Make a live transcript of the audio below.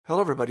Hello,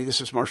 everybody. This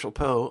is Marshall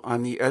Poe.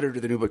 I'm the editor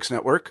of the New Books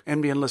Network.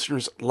 NBN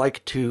listeners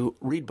like to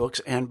read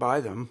books and buy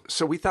them.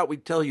 So we thought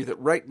we'd tell you that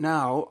right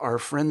now, our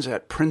friends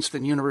at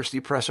Princeton University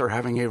Press are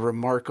having a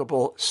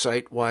remarkable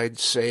site-wide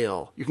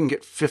sale. You can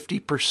get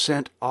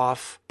 50%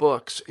 off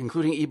books,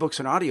 including ebooks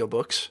and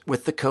audiobooks,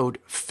 with the code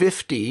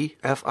 50,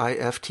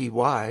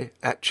 F-I-F-T-Y,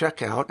 at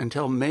checkout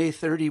until May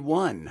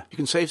 31. You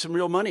can save some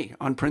real money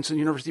on Princeton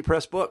University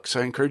Press books.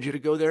 I encourage you to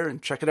go there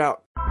and check it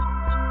out.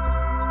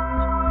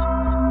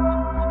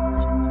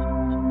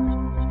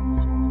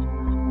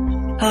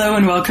 Hello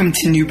and welcome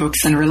to New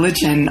Books and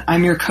Religion.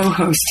 I'm your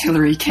co-host,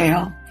 Hilary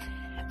Kale.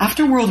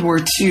 After World War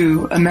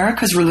II,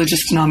 America's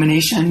religious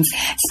denominations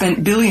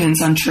spent billions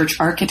on church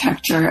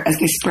architecture as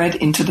they spread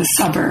into the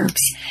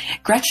suburbs.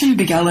 Gretchen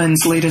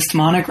Bigelin's latest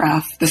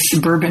monograph, The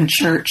Suburban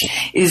Church,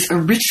 is a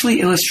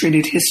richly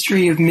illustrated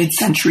history of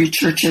mid-century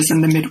churches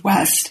in the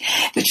Midwest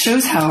that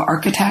shows how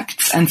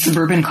architects and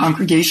suburban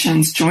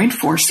congregations joined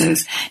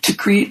forces to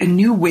create a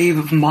new wave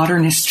of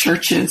modernist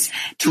churches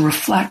to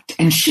reflect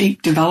and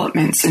shape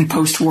developments in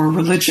post-war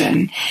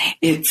religion,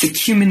 its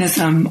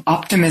ecumenism,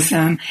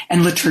 optimism,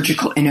 and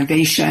liturgical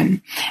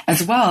innovation,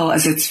 as well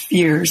as its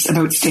fears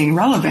about staying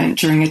relevant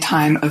during a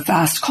time of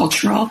vast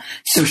cultural,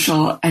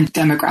 social, and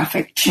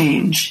demographic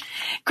change.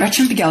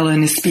 Gretchen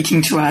Bigelin is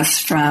speaking to us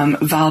from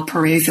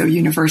Valparaiso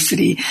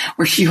University,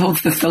 where she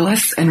holds the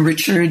Phyllis and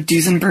Richard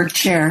Duesenberg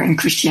Chair in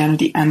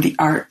Christianity and the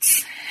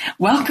Arts.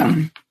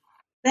 Welcome.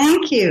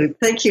 Thank you.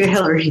 Thank you,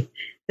 Hilary.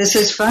 This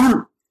is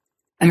fun.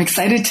 I'm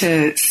excited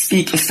to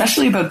speak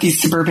especially about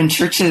these suburban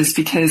churches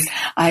because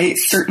I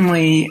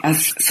certainly,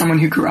 as someone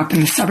who grew up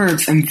in the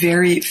suburbs, am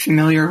very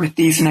familiar with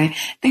these, and I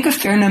think a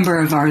fair number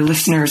of our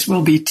listeners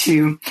will be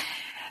too.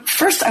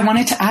 First, I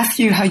wanted to ask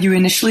you how you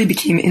initially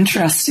became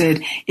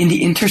interested in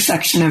the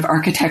intersection of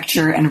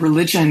architecture and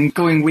religion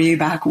going way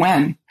back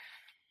when.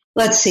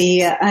 Let's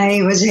see.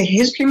 I was a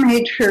history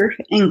major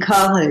in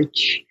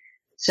college,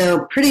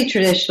 so pretty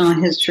traditional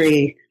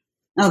history.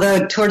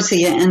 Although towards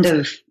the end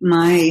of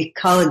my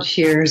college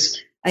years,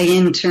 I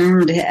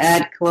interned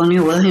at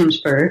Colonial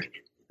Williamsburg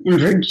in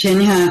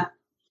Virginia,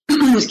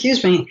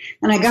 excuse me,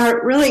 and I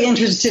got really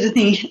interested in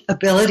the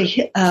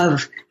ability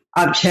of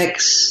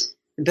objects,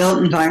 the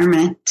built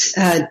environment,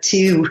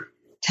 to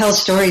tell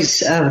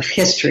stories of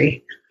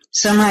history.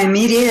 So my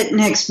immediate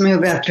next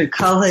move after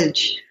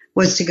college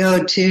was to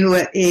go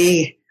to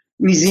a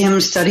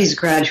museum studies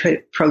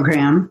graduate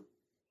program,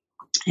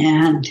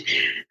 and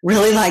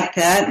really liked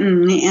that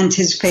and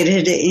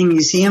anticipated a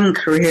museum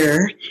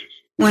career.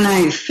 When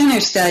I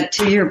finished that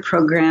 2-year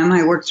program,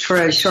 I worked for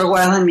a short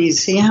while in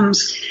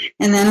museums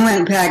and then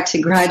went back to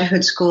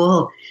graduate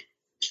school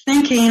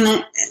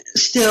thinking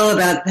still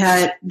about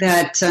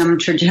that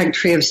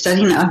trajectory of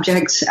studying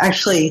objects.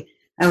 Actually,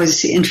 I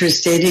was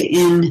interested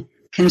in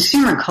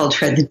consumer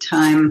culture at the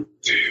time.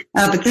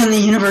 But then the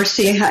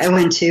university I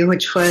went to,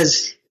 which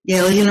was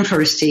Yale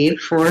University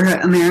for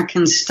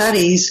American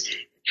Studies,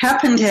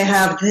 happened to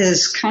have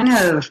this kind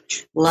of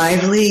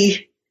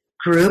lively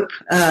group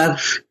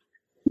of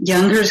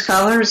younger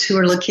scholars who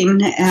were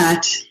looking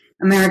at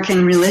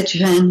American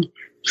religion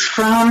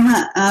from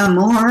a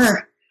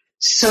more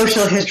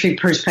social history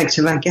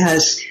perspective, I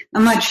guess, a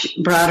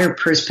much broader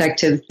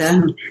perspective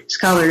than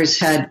scholars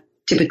had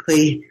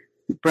typically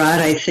brought,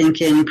 I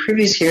think, in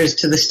previous years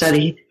to the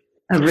study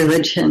of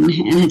religion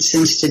and its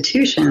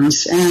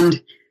institutions.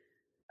 And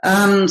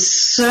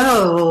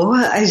so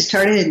I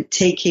started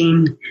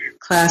taking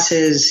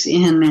classes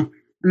in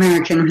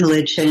American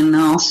religion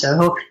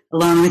also,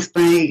 along with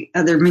my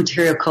other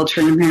material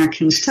culture and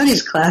American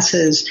studies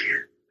classes.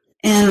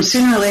 And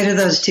sooner or later,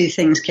 those two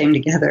things came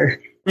together.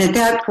 And at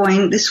that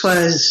point, this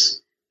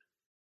was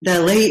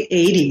the late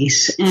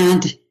 80s,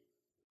 and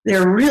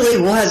there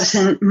really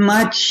wasn't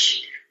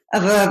much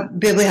of a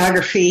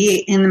bibliography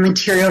in the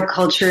material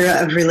culture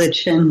of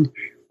religion,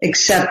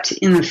 except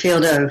in the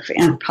field of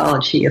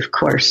anthropology, of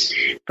course.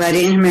 But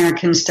in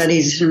American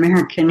studies and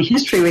American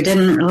history, we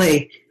didn't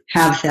really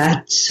have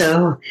that.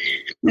 So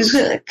it was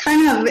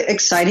kind of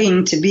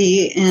exciting to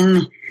be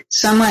in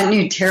somewhat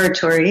new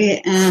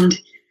territory. And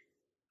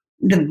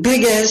the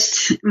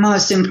biggest,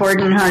 most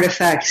important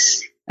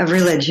artifacts of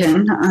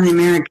religion on the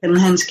American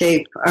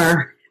landscape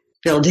are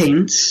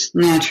buildings,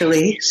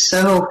 naturally.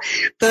 So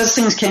those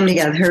things came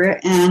together,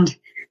 and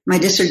my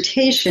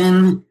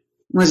dissertation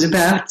was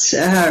about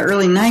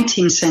early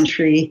 19th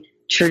century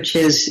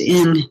churches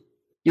in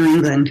New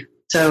England.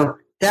 So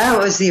that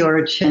was the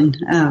origin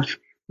of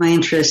my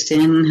interest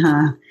in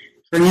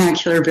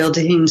vernacular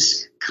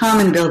buildings,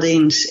 common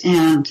buildings,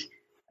 and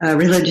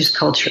religious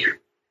culture.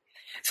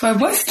 So I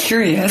was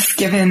curious,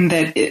 given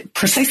that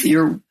precisely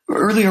your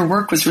earlier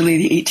work was really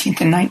the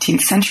 18th and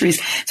 19th centuries.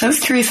 So I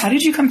was curious, how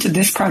did you come to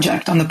this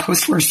project on the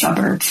post-war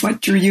suburbs? What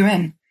drew you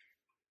in?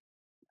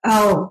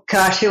 Oh,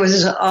 gosh, it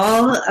was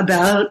all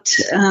about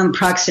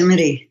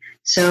proximity.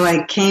 So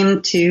I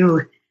came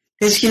to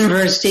this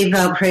university,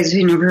 Valparaiso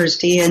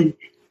University, in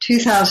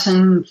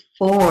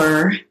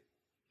 2004.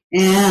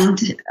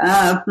 And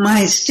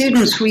my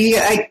students,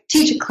 I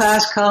teach a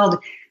class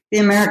called The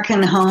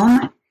American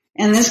Home.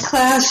 And this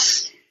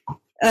class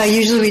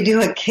usually we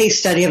do a case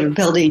study of a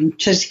building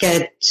just to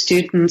get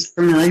students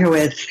familiar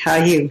with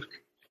how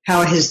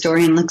a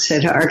historian looks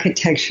at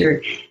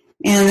architecture.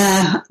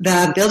 And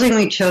the building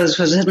we chose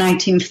was a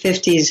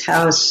 1950s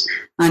house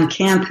on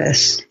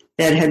campus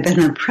that had been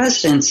the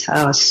president's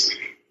house.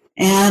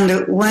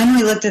 And when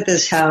we looked at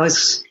this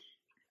house,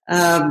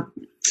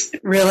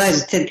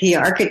 realized that the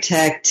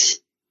architect,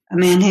 a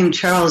man named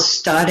Charles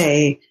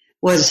Stade,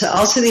 was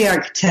also the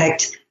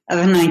architect of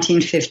a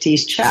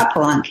 1950s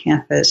chapel on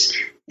campus,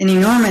 an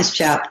enormous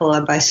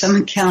chapel, by some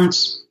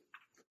accounts,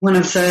 one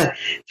of the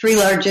 3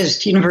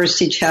 largest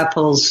university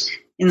chapels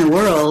in the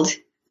world.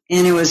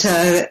 And it was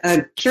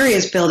a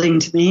curious building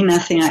to me.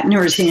 I'd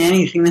never seen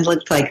anything that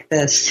looked like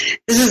this.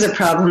 This is a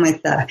problem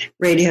with the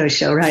radio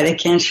show, right? I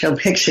can't show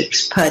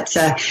pictures, but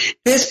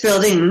this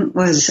building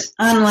was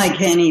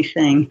unlike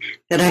anything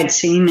that I'd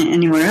seen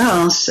anywhere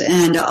else,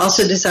 and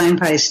also designed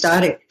by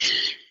Stade.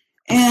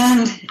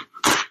 And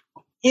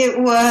it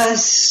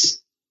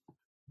was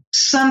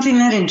something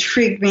that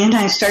intrigued me, and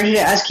I started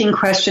asking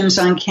questions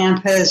on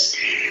campus,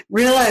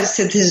 realized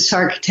that this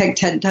architect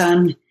had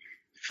done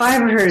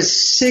 5 or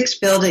 6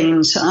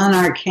 buildings on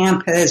our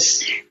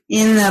campus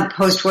in the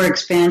post-war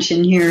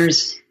expansion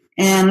years,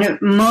 and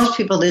most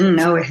people didn't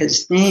know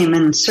his name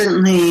and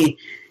certainly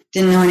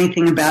didn't know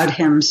anything about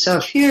him. So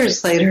a few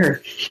years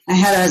later, I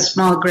had a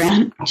small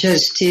grant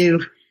just to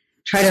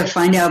try to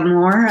find out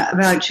more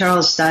about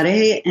Charles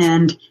Stade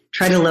and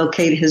try to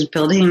locate his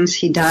buildings.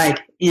 He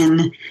died in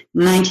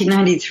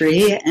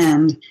 1993,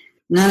 and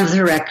none of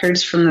the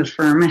records from the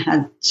firm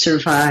had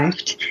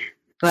survived.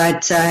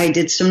 But I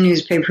did some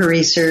newspaper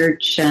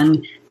research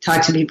and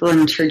talked to people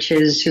in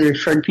churches who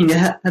referred me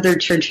to other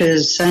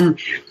churches. And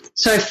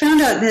so I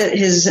found out that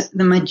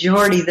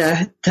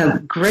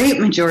the great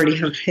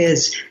majority of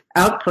his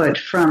output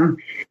from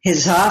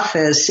his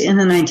office in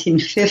the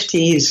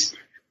 1950s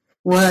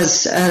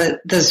was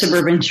the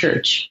suburban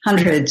church,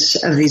 hundreds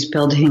of these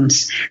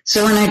buildings.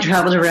 So when I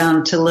traveled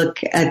around to look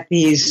at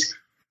these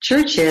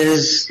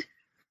churches,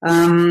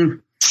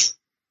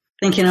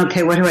 thinking,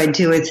 okay, what do I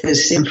do with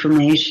this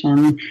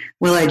information?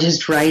 Will I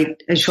just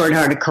write a short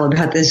article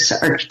about this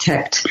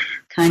architect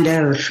kind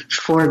of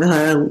for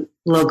the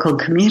local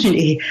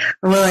community?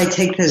 Or will I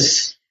take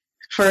this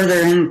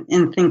further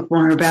and think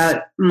more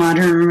about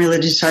modern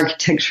religious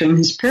architecture in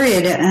this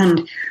period?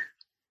 And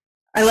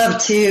I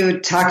love to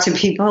talk to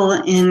people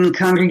in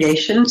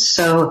congregations.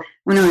 So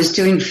when I was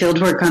doing field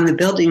work on the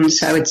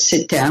buildings, I would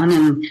sit down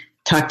and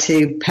talk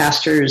to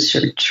pastors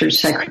or church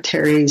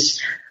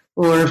secretaries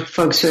or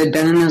folks who had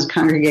been in those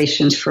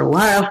congregations for a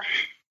while.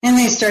 And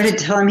they started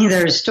telling me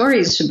their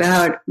stories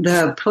about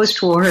the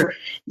post-war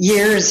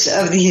years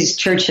of these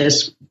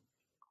churches.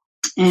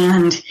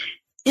 And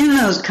in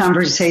those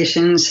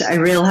conversations, I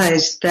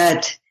realized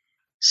that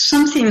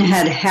something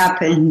had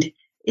happened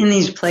in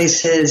these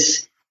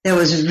places that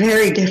was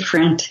very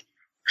different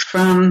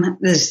from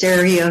the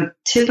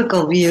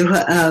stereotypical view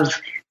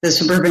of the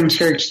suburban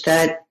church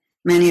that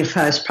many of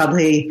us,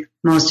 probably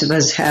most of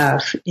us,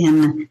 have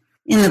in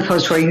the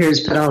post-war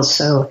years, but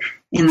also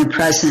in the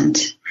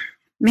present.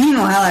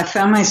 Meanwhile, I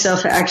found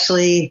myself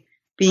actually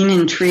being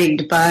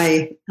intrigued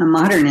by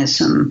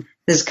modernism,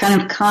 this kind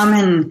of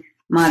common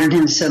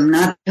modernism,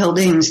 not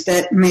buildings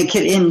that make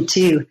it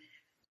into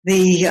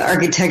the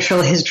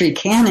architectural history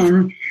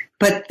canon,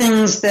 but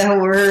things that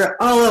were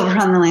all over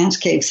on the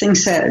landscape,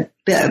 things that,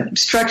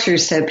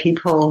 structures that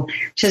people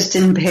just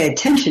didn't pay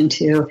attention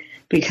to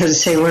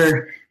because they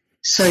were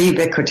so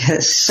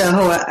ubiquitous. So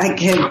I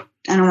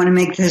don't want to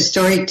make this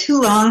story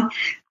too long,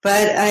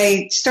 but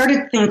I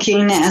started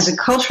thinking as a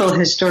cultural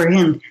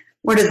historian,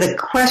 what are the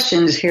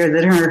questions here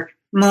that are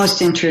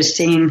most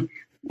interesting,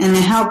 and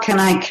how can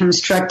I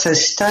construct a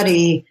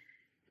study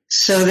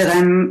so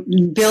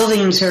that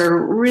buildings are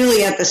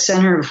really at the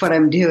center of what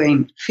I'm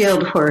doing,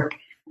 field work,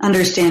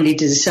 understanding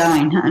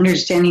design,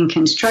 understanding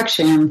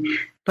construction,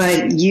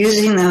 but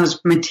using those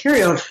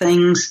material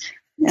things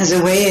as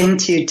a way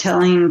into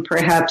telling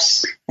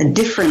perhaps a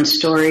different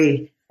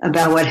story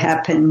about what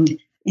happened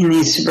in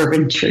these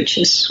suburban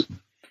churches.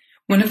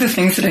 One of the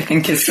things that I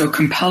think is so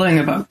compelling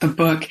about the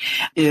book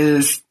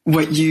is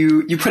what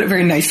you put it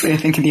very nicely, I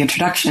think, in the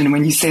introduction,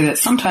 when you say that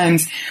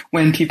sometimes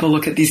when people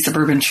look at these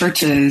suburban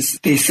churches,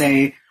 they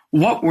say,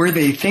 what were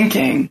they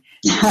thinking?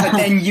 But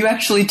then you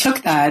actually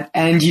took that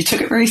and you took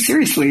it very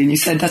seriously and you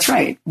said, that's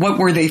right. What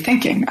were they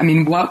thinking? I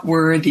mean, what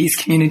were these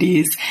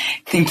communities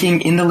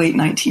thinking in the late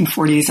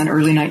 1940s and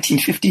early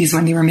 1950s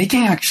when they were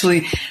making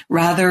actually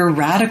rather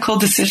radical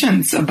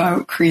decisions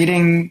about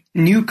creating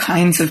new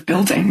kinds of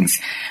buildings?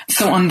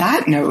 So on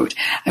that note,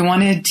 I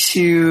wanted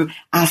to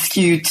ask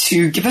you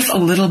to give us a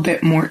little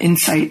bit more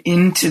insight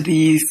into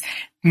these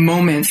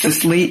moments,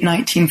 this late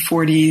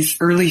 1940s,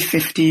 early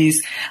 50s.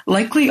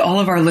 Likely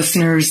all of our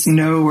listeners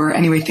know, or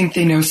anyway think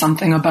they know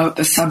something about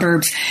the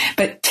suburbs,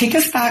 but take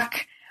us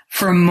back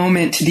for a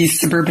moment to these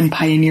suburban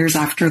pioneers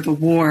after the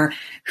war.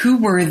 Who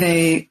were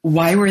they?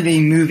 Why were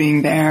they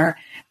moving there?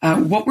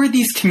 What were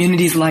these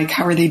communities like?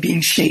 How are they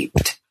being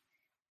shaped?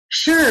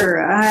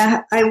 Sure.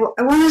 I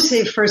want to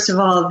say, first of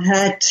all,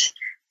 that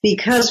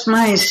because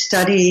my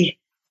study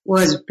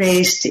was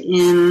based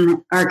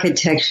in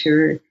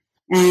architecture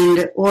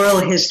and oral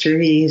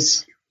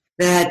histories,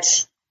 that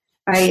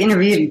I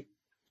interviewed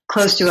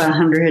close to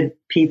 100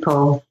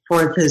 people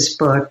for this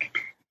book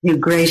who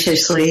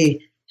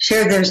graciously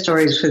shared their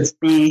stories with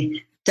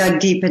me, dug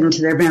deep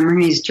into their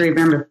memories to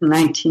remember the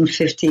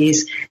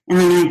 1950s and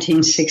the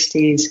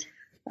 1960s.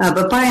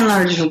 But by and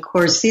large, of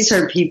course, these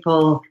are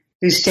people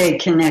who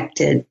stayed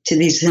connected to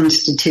these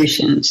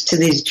institutions, to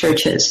these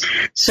churches.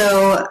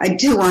 So I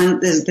do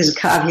want this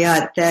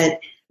caveat that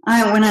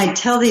when I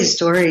tell these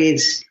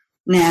stories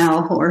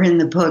now or in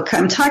the book,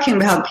 I'm talking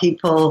about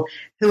people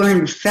who are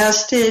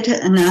invested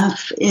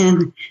enough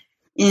in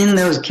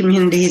those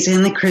communities,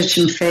 in the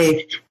Christian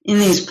faith, in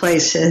these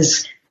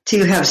places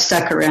to have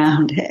stuck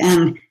around.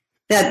 And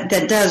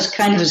that does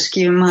kind of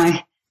skew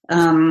my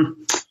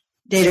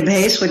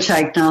database, which I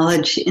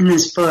acknowledge in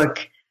this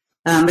book.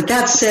 But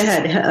that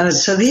said,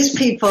 so these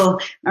people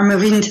are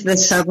moving to the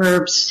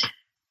suburbs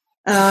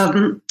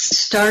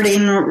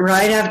starting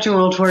right after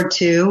World War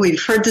II.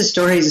 We've heard the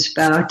stories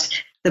about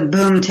the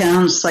boom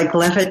towns like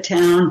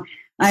Levittown.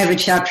 I have a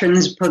chapter in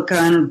this book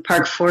on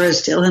Park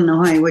Forest,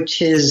 Illinois,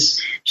 which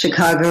is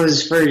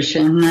Chicago's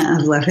version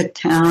of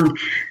Levittown,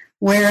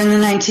 where in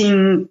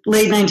the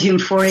late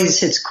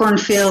 1940s, it's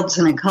cornfields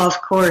and a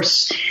golf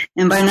course.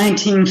 And by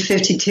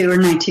 1952 or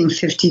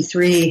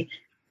 1953,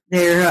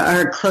 there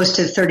are close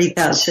to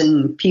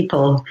 30,000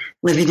 people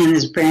living in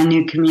this brand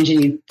new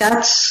community.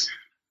 That's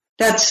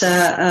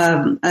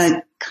a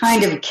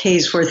kind of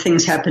case where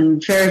things happen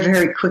very,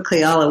 very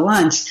quickly all at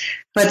once.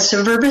 But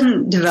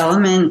suburban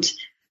development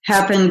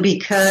happened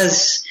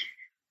because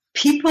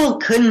people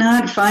could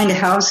not find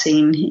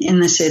housing in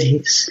the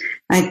cities.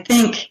 I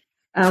think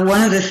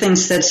one of the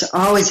things that's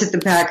always at the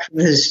back of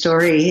the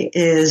story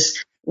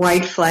is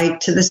white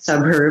flight to the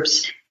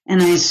suburbs.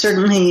 And I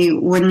certainly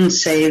wouldn't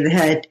say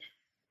that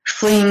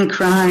fleeing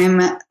crime,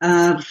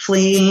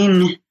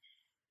 fleeing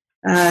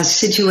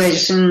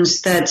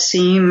situations that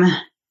seem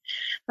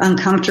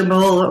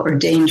uncomfortable or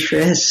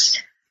dangerous,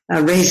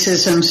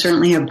 racism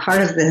certainly a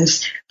part of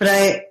this.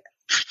 But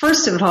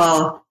first of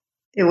all,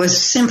 it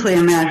was simply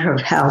a matter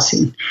of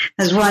housing.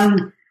 As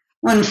one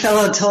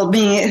fellow told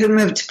me who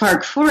moved to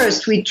Park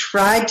Forest, we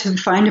tried to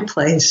find a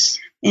place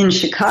in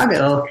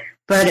Chicago,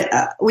 but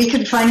we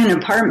could find an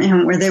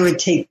apartment where they would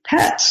take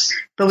pets,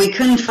 but we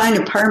couldn't find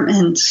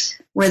apartments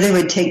where they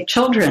would take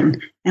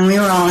children. And we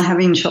were all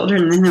having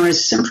children, and there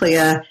was simply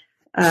a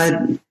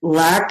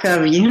lack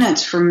of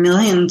units for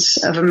millions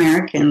of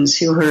Americans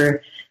who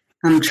were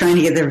trying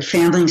to get their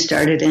family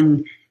started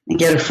and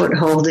get a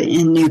foothold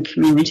in new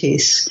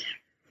communities.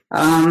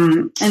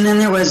 And then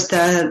there was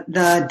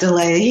the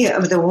delay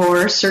of the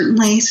war,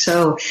 certainly.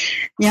 So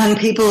young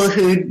people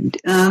who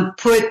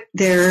put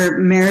their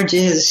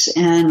marriages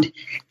and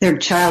their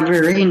child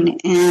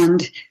rearing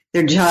and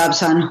their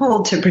jobs on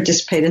hold to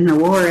participate in the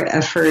war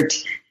effort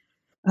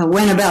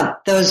went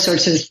about those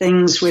sorts of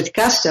things with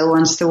gusto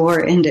once the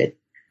war ended.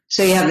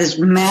 So you have this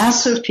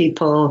mass of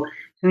people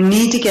who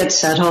need to get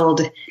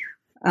settled,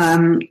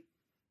 a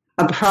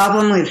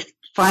problem with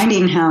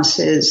finding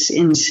houses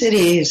in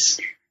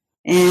cities,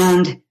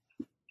 and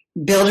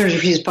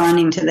builders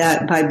responding to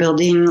that by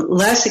building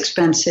less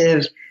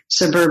expensive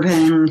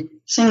suburban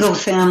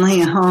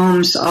single-family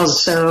homes,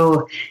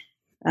 also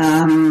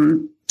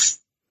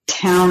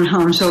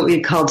townhomes, what we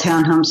call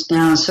townhomes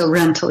now, so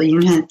rental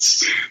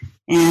units,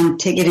 and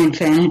taking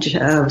advantage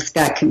of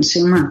that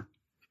consumer.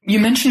 You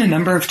mentioned a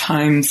number of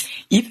times,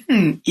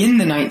 even in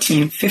the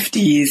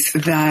 1950s,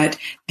 that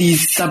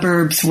these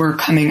suburbs were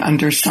coming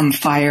under some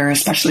fire,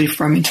 especially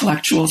from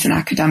intellectuals and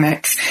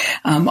academics.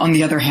 On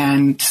the other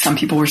hand, some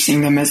people were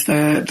seeing them as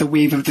the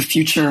wave of the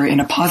future in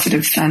a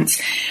positive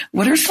sense.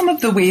 What are some of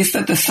the ways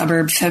that the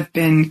suburbs have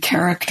been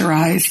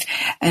characterized?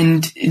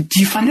 And do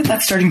you find that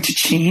that's starting to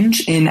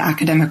change in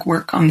academic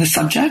work on the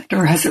subject,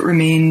 or has it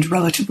remained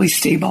relatively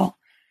stable?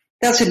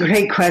 That's a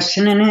great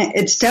question, and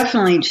it's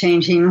definitely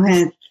changing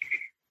with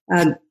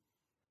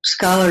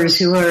scholars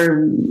who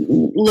are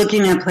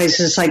looking at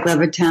places like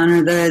Levittown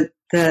or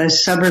the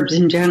suburbs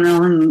in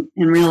general and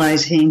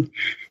realizing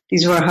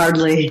these were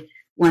hardly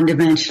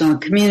one-dimensional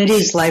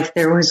communities. Life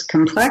there was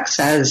complex,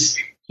 as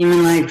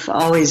human life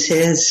always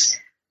is.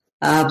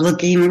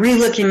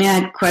 Relooking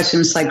at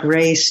questions like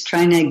race,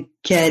 trying to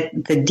get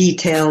the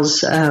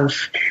details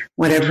of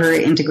whatever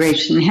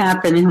integration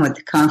happened and what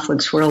the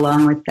conflicts were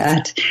along with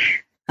that.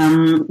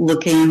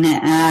 Looking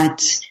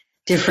at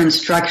different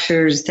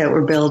structures that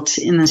were built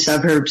in the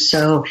suburbs.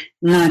 So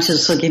not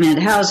just looking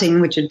at housing,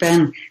 which had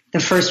been the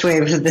first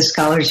wave of the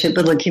scholarship,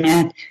 but looking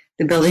at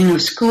the building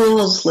of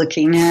schools,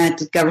 looking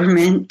at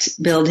government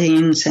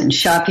buildings and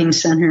shopping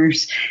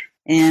centers,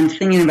 and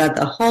thinking about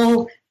the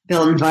whole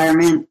built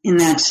environment in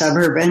that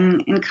suburb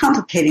and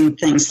complicating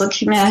things,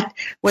 looking at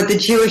what the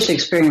Jewish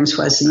experience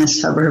was in the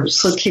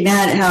suburbs, looking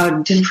at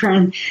how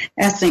different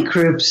ethnic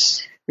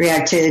groups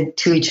reacted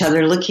to each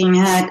other, looking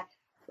at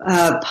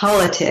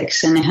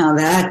politics and how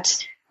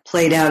that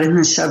played out in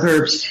the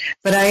suburbs.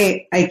 But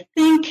I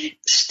think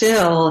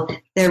still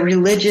that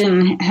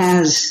religion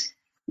has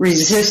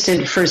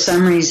resisted for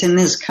some reason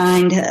this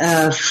kind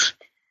of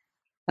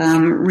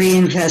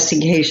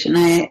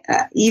reinvestigation.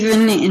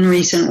 Even in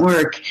recent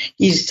work,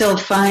 you still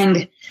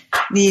find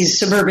these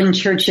suburban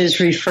churches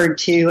referred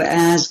to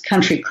as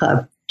country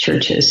club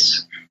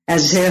churches,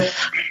 as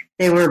if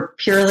they were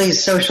purely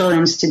social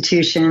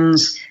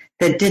institutions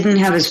that didn't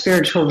have a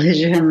spiritual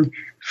vision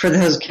for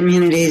those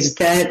communities.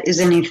 That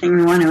is anything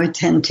we want to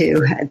attend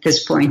to at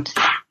this point,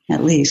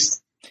 at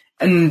least.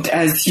 And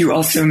as you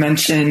also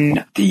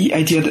mentioned, the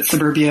idea that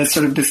suburbia is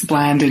sort of this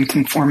bland and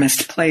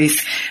conformist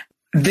place,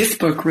 this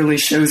book really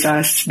shows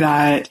us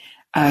that,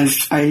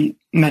 as I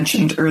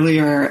mentioned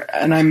earlier,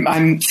 and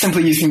I'm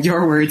simply using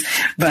your words,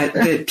 but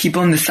that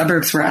people in the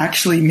suburbs were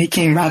actually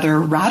making rather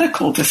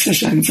radical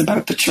decisions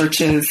about the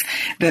churches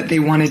that they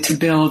wanted to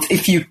build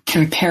if you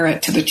compare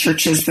it to the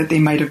churches that they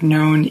might have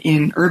known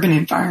in urban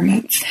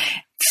environments.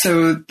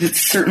 So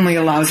this certainly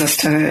allows us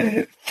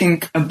to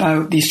think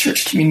about these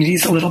church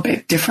communities a little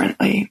bit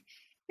differently.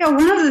 Yeah,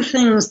 one of the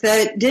things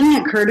that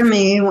didn't occur to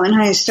me when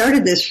I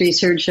started this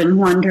research and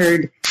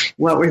wondered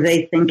what were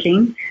they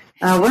thinking,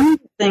 one of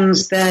the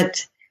things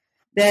that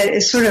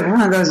is sort of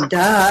one of those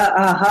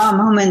aha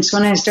moments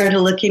when I started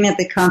looking at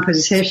the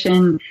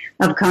composition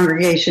of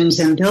congregations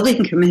and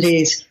building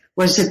committees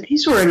was that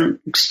these were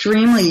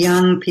extremely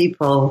young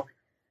people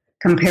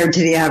compared to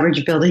the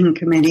average building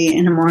committee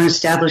in a more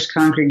established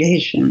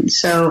congregation.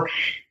 So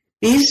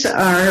these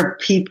are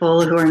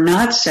people who are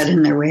not set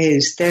in their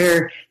ways.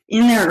 They're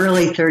in their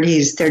early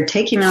 30s. They're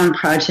taking on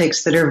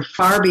projects that are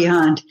far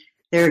beyond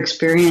their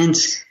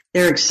experience.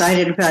 They're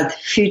excited about the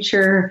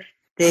future.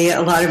 A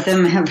lot of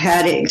them have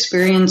had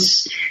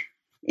experience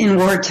in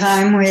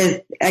wartime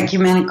with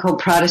ecumenical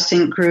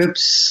Protestant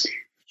groups,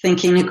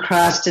 thinking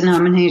across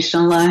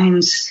denominational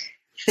lines,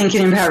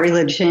 thinking about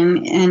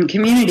religion and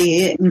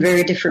community in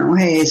very different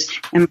ways,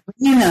 and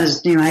bringing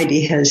those new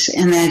ideas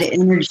and that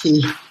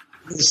energy to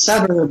the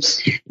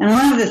suburbs. And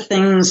one of the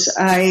things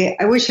I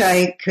wish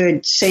I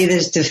could say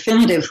this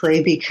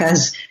definitively,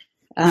 because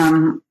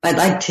I'd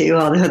like to,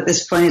 although at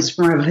this point it's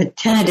more of a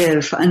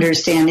tentative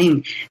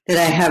understanding that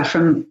I have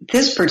from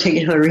this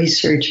particular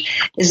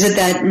research, is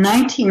that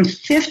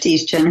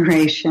 1950s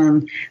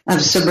generation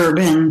of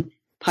suburban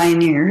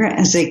pioneer,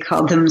 as they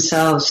called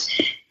themselves,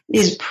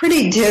 is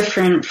pretty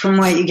different from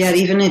what you get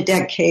even a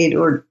decade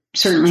or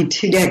certainly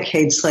 2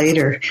 decades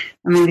later.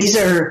 I mean, these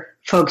are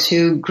folks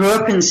who grew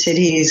up in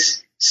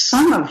cities,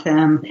 some of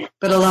them,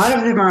 but a lot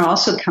of them are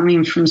also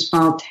coming from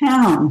small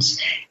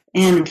towns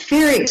and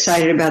very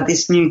excited about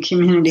these new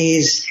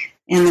communities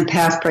and the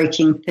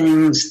path-breaking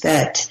things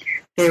that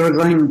they were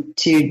going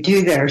to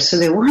do there. So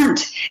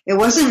it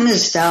wasn't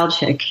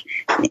nostalgic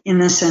in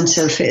the sense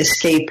of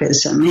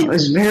escapism. It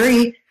was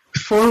very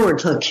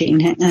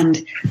forward-looking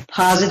and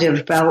positive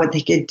about what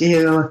they could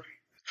do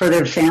for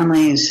their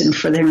families and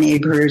for their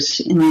neighbors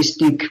in these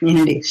new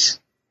communities.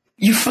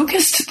 You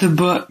focused the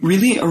book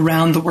really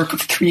around the work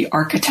of 3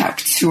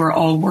 architects who are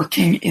all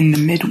working in the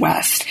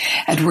Midwest: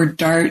 Edward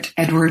Dart,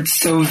 Edward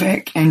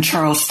Sovick, and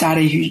Charles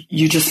Stadé, who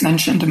you just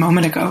mentioned a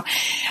moment ago.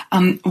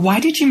 Why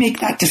did you make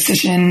that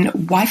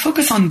decision? Why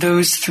focus on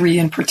those 3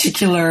 in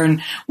particular,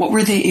 and what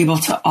were they able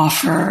to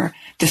offer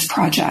this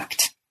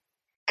project?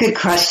 Good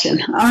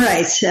question. All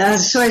right.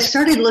 So I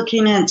started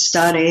looking at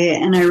Stadé,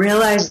 and I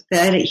realized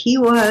that he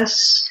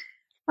was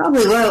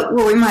probably what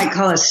we might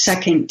call a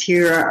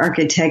second-tier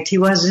architect. He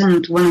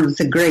wasn't one of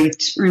the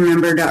great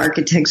remembered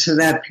architects of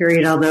that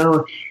period,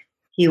 although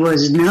he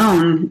was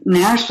known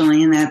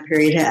nationally in that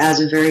period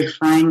as a very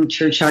fine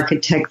church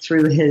architect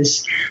through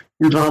his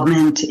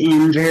involvement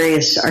in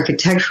various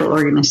architectural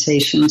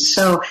organizations.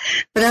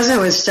 But as I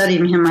was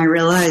studying him, I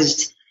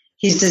realized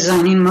he's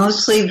designing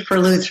mostly for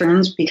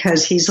Lutherans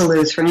because he's a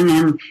Lutheran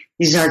and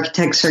these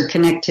architects are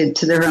connected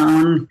to their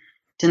own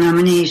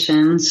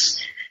denominations.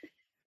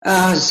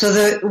 So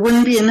there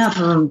wouldn't be enough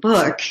of a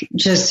book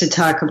just to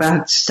talk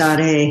about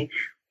Stadé.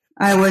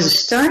 I was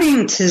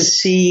starting to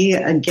see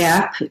a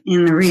gap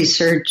in the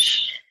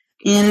research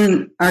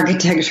in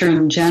architecture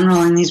in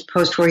general in these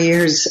post-war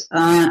years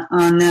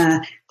on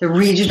the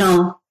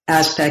regional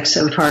aspects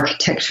of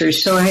architecture.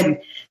 So I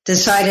had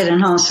decided,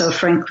 and also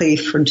frankly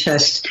for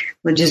just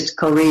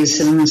logistical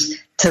reasons,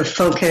 to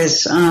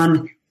focus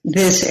on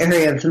this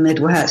area of the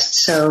Midwest.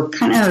 So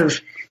kind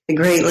of the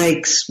Great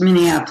Lakes,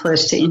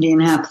 Minneapolis to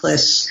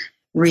Indianapolis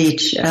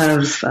reach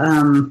of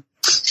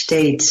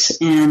states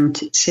and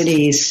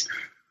cities.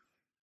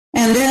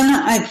 And then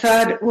I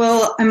thought,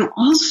 well, I'm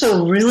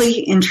also really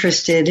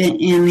interested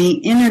in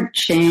the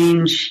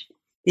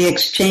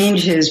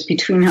exchanges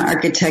between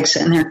architects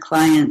and their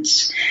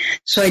clients.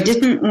 So I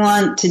didn't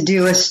want to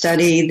do a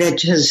study that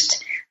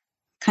just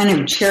kind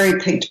of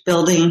cherry-picked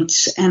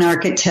buildings and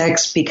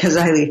architects because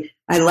I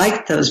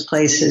liked those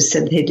places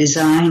that they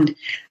designed,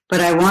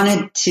 but I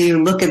wanted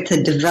to look at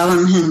the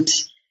development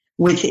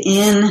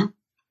within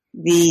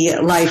the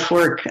life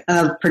work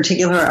of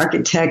particular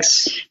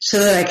architects so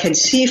that I could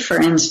see, for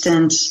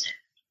instance,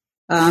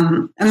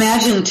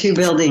 imagine 2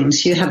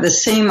 buildings. You have the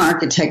same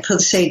architect,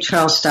 let's say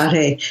Charles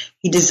Stadé.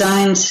 He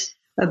designs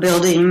a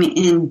building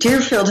in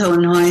Deerfield,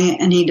 Illinois,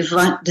 and he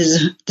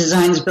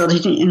designs a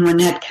building in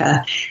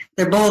Winnetka.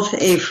 They're both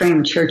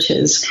A-frame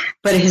churches,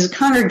 but his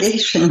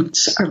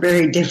congregations are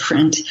very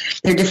different.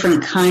 They're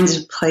different kinds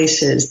of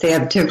places. They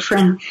have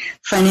different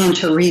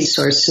financial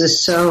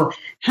resources. So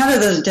how do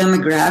those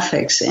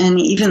demographics and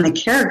even the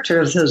character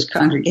of those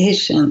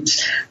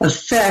congregations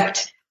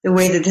affect the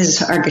way that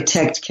this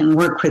architect can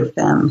work with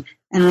them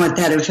and what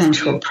that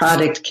eventual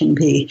product can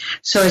be?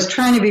 So I was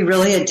trying to be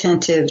really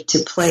attentive to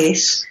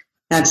place,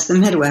 that's the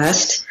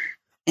Midwest,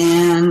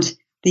 and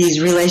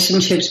these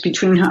relationships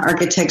between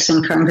architects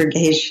and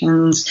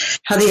congregations,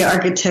 how the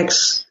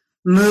architects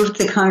moved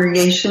the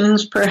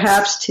congregations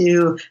perhaps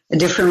to a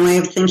different way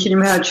of thinking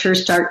about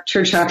church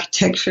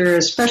architecture,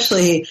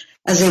 especially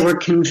as they were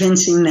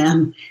convincing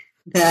them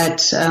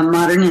that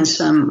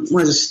modernism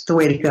was the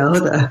way to go,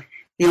 the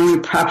only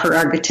proper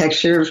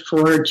architecture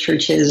for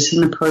churches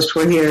in the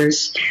post-war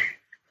years.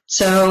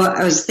 So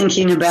I was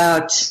thinking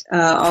about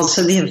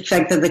also the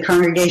effect that the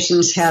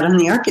congregations had on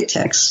the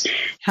architects.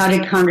 How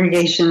did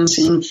congregations,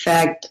 in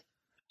fact,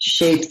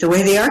 shape the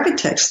way the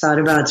architects thought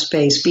about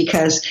space?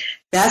 Because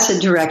that's a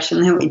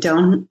direction that we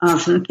don't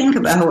often think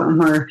about when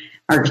we're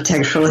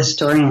architectural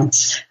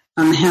historians,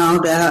 how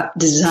the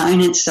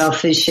design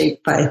itself is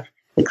shaped by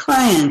the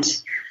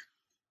client.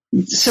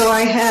 So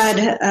I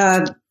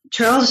had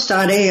Charles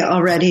Staude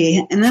already,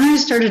 and then I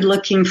started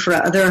looking for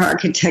other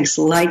architects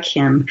like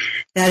him.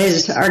 That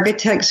is,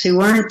 architects who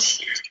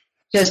weren't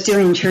just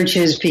doing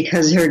churches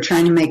because they were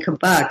trying to make a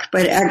buck,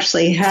 but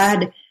actually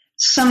had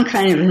some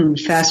kind of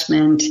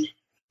investment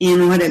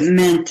in what it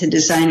meant to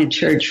design a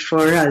church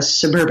for a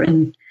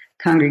suburban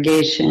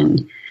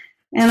congregation.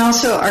 And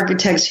also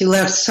architects who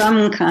left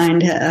some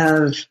kind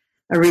of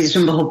a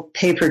reasonable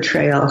paper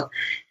trail.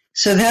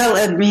 So that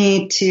led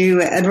me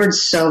to Edward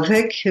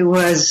Sovick, who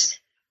was,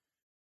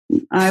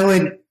 I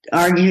would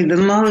argue, the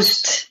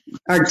most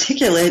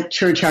articulate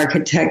church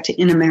architect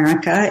in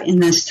America in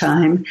this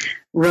time.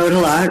 Wrote a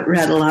lot,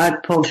 read a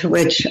lot, both of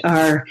which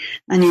are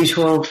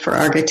unusual for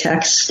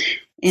architects.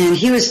 And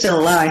he was still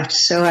alive,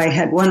 so I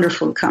had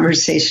wonderful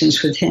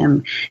conversations with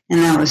him,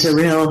 and that was a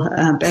real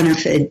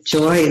benefit,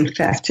 joy, in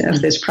fact,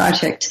 of this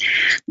project.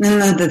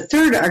 And then the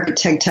third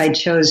architect I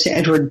chose,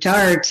 Edward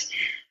Dart,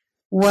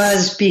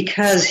 was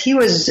because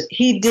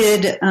he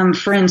did,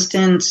 for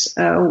instance,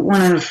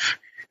 one of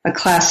a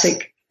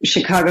classic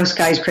Chicago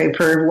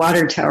skyscraper,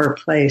 Water Tower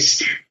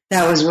Place.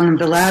 That was one of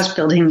the last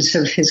buildings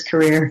of his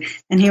career,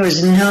 and he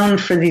was known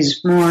for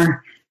these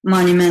more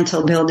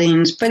monumental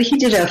buildings, but he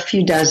did a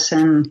few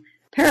dozen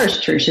parish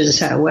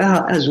churches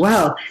as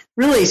well.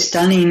 Really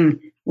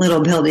stunning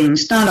little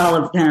buildings, not all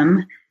of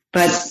them,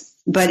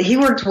 but he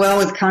worked well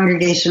with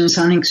congregations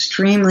on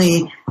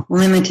extremely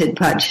limited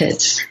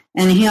budgets.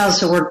 And he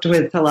also worked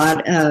with a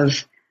lot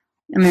of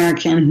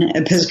American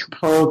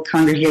Episcopal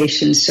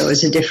congregations, so it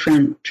was a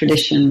different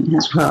tradition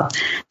as well.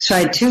 So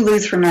I had two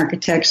Lutheran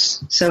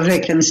architects,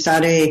 Sovick and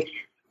Staude,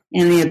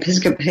 and the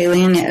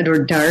Episcopalian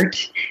Edward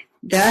Dart.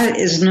 That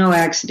is no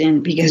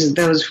accident, because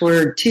those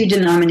were two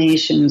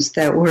denominations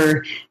that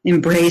were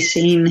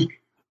embracing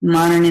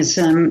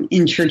modernism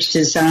in church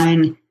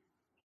design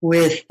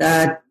with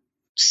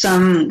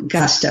some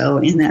gusto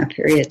in that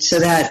period. So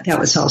that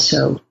was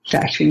also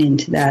factoring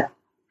into that.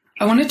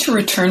 I wanted to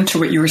return to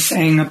what you were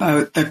saying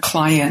about the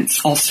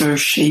clients also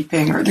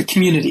shaping, or the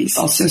communities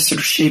also sort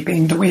of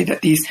shaping the way that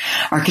these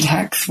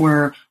architects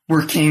were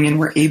working and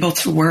were able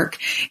to work.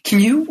 Can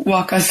you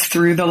walk us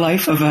through the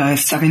life of a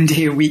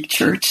 7-day-a-week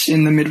church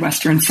in the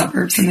Midwestern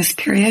suburbs in this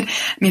period?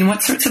 I mean,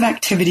 what sorts of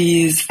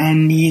activities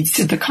and needs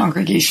did the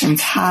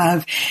congregations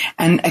have?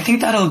 And I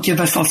think that'll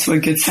give us also a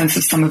good sense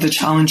of some of the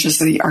challenges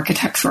that the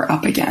architects were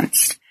up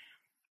against.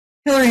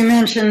 Hillary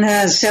mentioned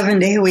a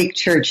 7-day-a-week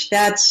church.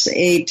 That's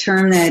a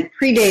term that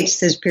predates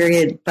this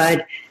period,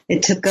 but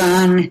it took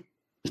on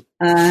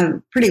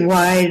pretty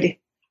wide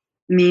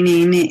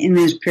meaning in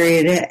this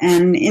period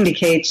and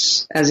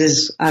indicates, as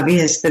is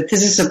obvious, that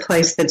this is a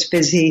place that's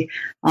busy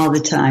all the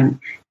time.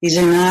 These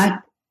are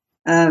not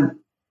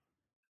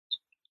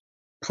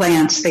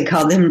plants. They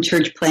called them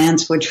church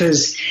plants, which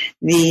was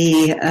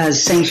the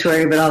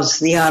sanctuary, but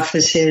also the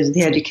offices,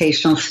 the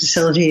educational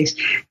facilities,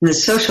 and the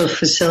social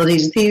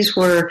facilities. These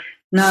were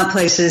not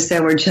places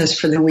that were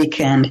just for the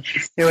weekend.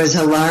 There was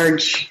a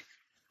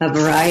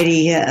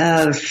variety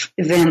of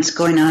events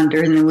going on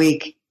during the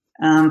week.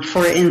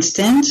 For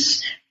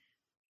instance,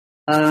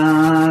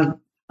 let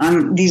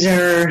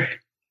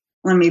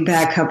me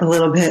back up a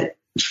little bit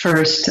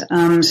first.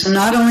 So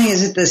not only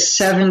is it the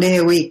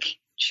 7-day-a-week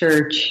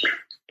church,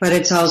 but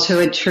it's also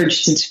a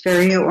church that's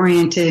very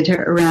oriented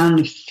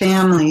around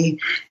family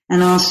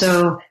and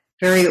also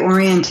very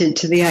oriented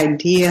to the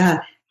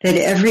idea that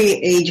every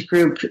age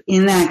group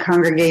in that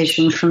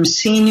congregation, from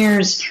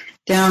seniors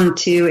down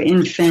to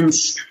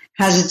infants,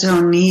 has its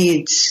own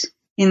needs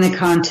in the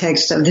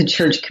context of the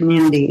church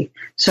community.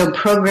 So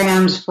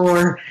programs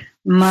for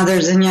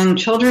mothers and young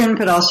children,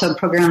 but also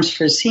programs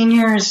for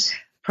seniors,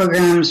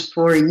 programs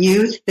for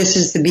youth. This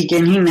is the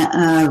beginning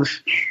of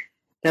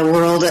the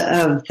world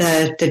of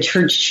the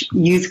church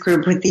youth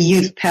group with the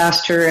youth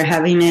pastor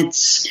having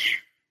its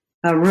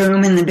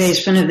room in the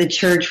basement of the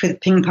church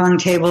with ping pong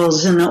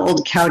tables and the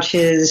old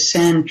couches,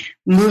 and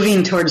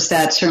moving towards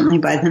that certainly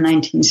by the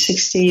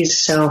 1960s.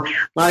 So a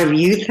lot of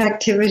youth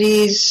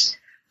activities,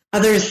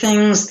 other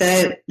things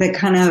that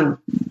kind of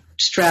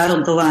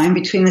straddled the line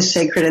between the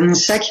sacred and the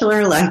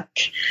secular,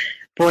 like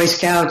Boy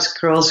Scouts,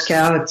 Girl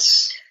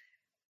Scouts,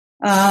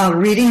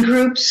 reading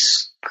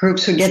groups.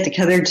 Groups would get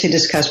together to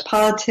discuss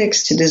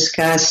politics, to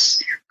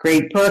discuss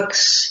great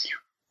books.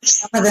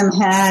 Some of them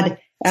had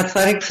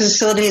athletic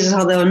facilities,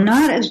 although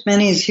not as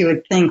many as you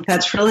would think.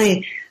 That's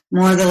really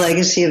more the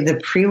legacy of the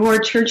pre-war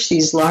church,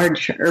 these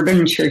large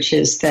urban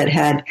churches that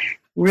had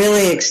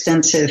really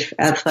extensive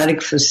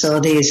athletic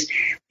facilities.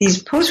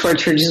 These post-war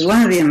churches,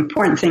 one of the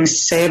important things to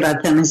say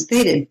about them is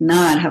they did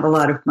not have a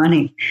lot of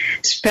money,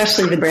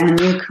 especially the brand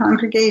new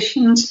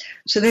congregations.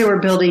 So they were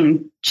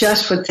building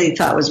just what they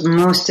thought was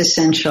most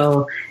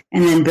essential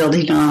and then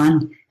building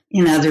on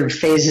in other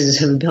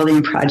phases of the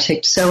building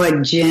project. So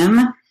a gym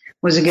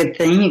was a good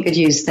thing. You could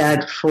use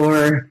that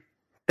for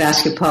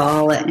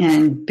basketball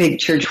and big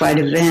church-wide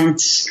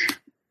events.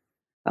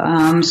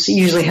 So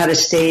you usually had a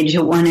stage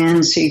at one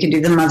end, so you could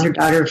do the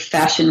mother-daughter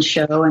fashion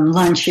show and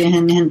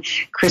luncheon and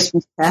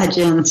Christmas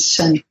pageants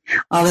and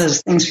all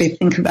those things we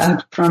think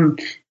about from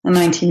the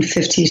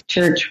 1950s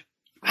church.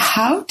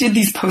 How did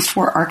these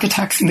post-war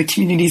architects in the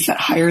communities that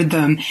hired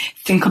them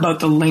think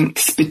about the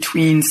links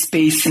between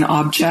space and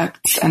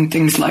objects and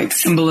things like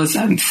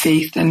symbolism,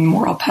 faith, and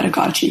moral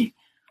pedagogy?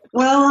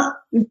 Well,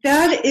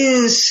 that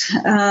is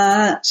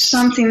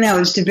something that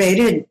was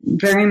debated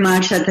very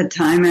much at the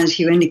time, as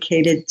you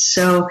indicated.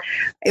 So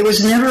it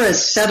was never a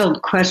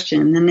settled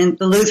question. And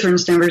the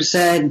Lutherans never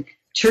said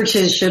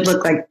churches should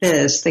look like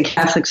this. The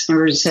Catholics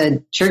never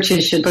said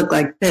churches should look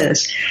like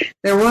this.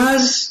 There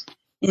was,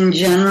 in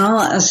general,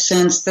 a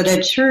sense that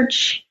a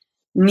church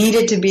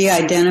needed to be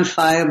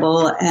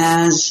identifiable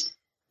as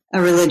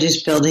a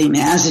religious building,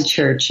 as a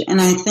church. And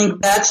I think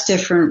that's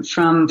different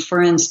from,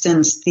 for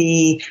instance,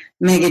 the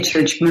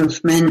megachurch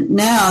movement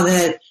now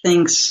that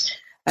thinks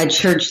a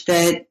church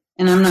that,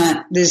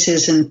 and this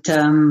isn't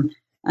a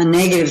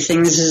negative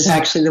thing, this is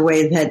actually the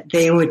way that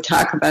they would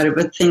talk about it,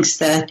 but thinks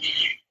that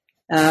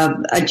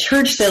a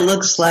church that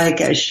looks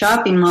like a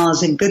shopping mall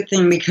is a good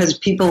thing because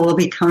people will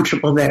be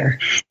comfortable there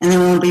and they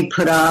won't be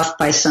put off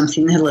by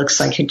something that looks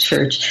like a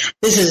church.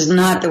 This is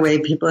not the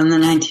way people in the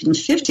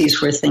 1950s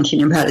were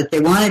thinking about it. They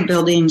wanted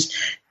buildings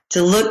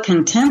to look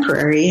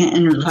contemporary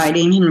and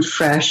inviting and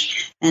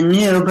fresh and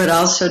new, but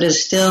also to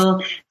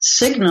still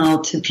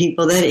signal to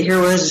people that here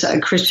was a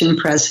Christian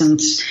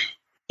presence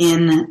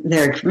in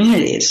their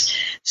communities.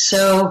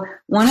 So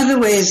one of the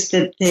ways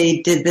that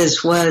they did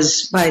this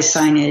was by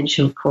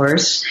signage, of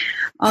course,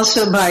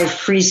 also by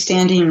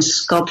freestanding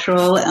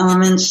sculptural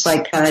elements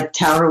like a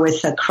tower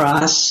with a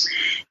cross,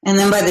 and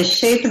then by the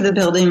shape of the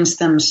buildings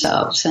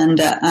themselves. And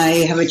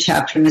I have a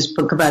chapter in this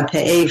book about the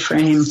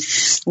A-frame,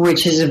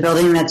 which is a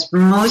building that's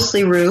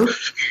mostly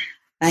roof.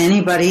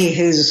 Anybody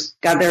who's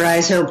got their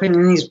eyes open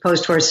in these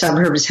post-war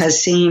suburbs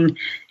has seen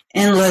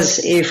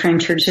endless A-frame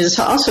churches,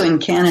 also in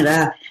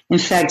Canada. In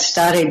fact,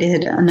 Stade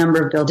did a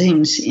number of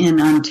buildings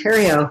in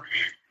Ontario.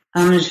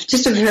 It's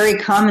just a very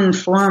common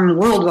form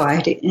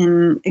worldwide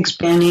in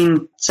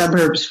expanding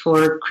suburbs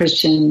for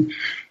Christian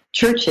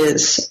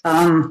churches.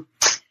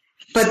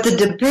 But the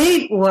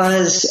debate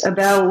was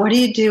about what do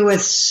you do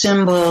with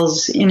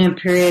symbols in a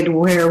period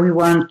where we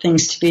want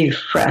things to be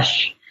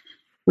fresh.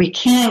 We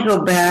can't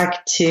go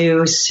back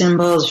to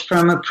symbols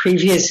from a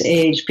previous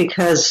age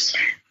because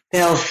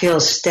they'll feel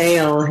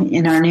stale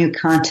in our new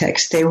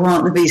context. They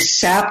won't be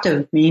sapped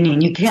of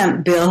meaning. You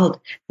can't build,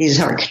 these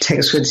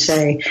architects would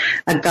say,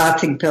 a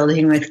Gothic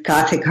building with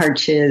Gothic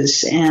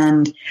arches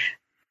and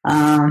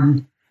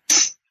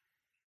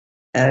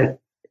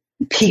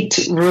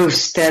peaked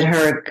roofs that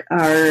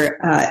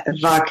are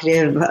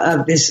evocative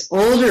of this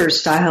older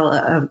style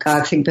of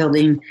Gothic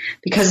building,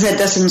 because that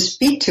doesn't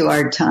speak to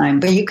our time.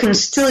 But you can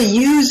still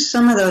use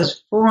some of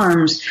those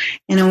forms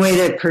in a way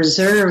that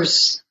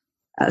preserves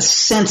a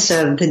sense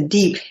of the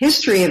deep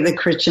history of the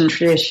Christian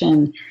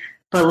tradition,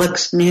 but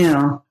looks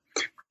new.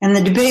 And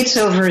the debates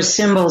over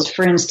symbols,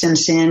 for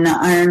instance, in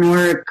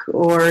ironwork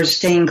or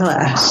stained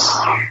glass,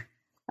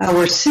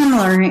 were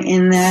similar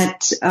in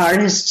that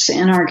artists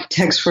and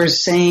architects were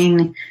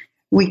saying,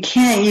 we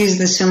can't use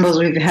the symbols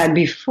we've had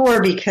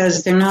before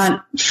because they're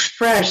not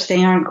fresh.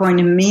 They aren't going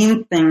to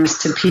mean things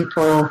to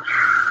people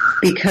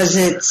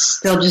because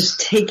they'll just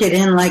take it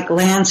in like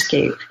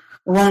landscape.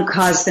 It won't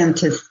cause them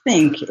to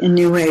think in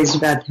new ways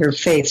about their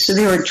faith. So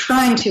they were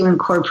trying to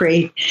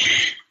incorporate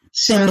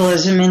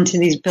symbolism into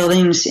these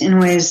buildings in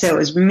ways that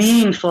was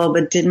meaningful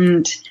but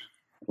didn't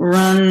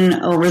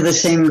run over the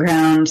same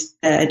ground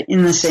that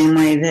in the same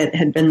way that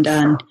had been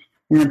done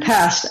in the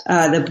past.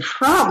 The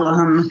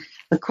problem,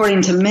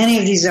 according to many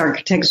of these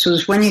architects,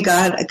 was when you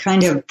got a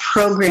kind of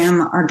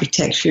program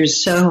architecture.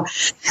 So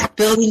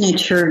building a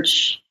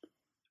church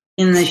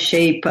in the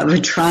shape of a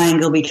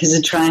triangle because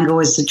a triangle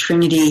was the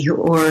Trinity,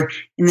 or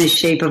in the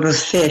shape of a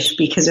fish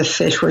because a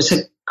fish was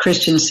a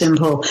Christian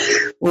symbol,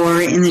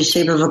 or in the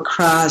shape of a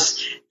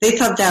cross. They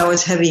thought that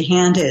was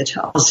heavy-handed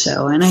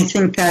also. And I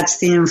think that's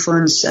the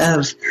influence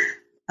of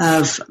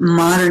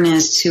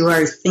modernists who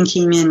are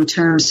thinking in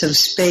terms of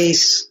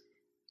space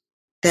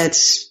that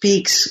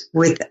speaks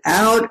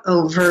without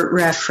overt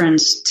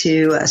reference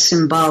to a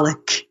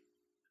symbolic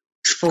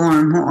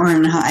form or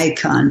an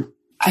icon.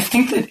 I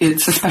think that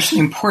it's especially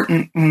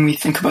important when we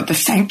think about the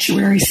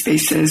sanctuary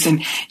spaces,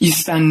 and you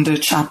spend a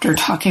chapter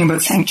talking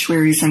about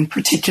sanctuaries in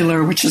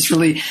particular, which is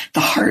really the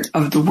heart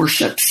of the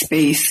worship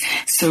space.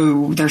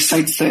 So they're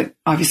sites that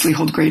obviously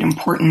hold great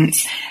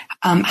importance.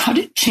 How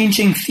did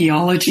changing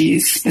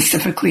theologies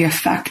specifically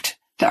affect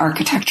the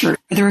architecture?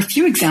 Are there a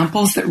few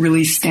examples that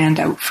really stand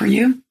out for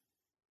you?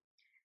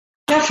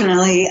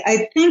 Definitely.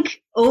 I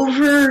think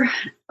over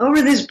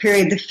this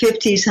period, the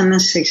 50s and the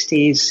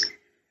 60s,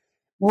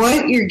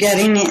 what you're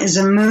getting is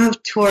a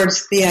move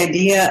towards the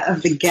idea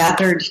of the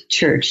gathered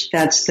church.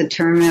 That's the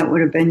term that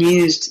would have been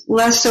used.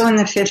 Less so in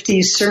the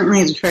 50s.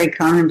 Certainly it's very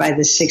common by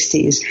the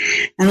 60s.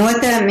 And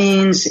what that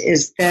means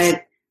is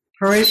that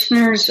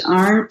parishioners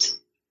aren't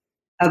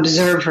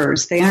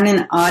observers. They aren't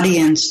an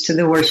audience to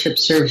the worship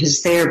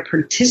service. They are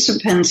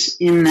participants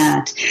in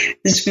that.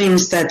 This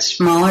means that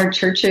smaller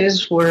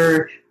churches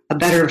were a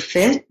better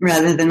fit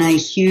rather than a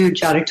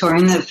huge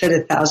auditorium that fit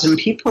 1,000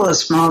 people, a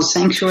small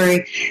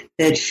sanctuary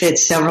that fit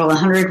several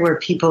hundred where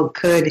people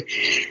could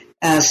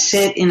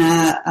sit in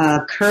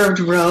a curved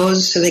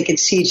rows so they could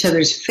see each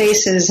other's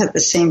faces at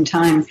the same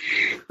time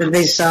that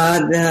they saw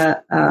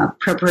the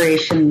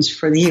preparations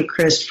for the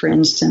Eucharist, for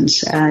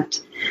instance,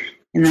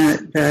 in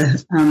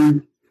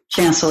the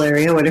chancel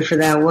area, whatever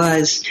that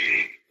was.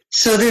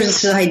 So there's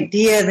this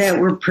idea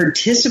that we're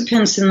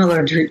participants in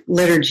the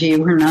liturgy.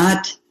 We're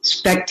not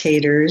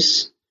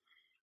spectators.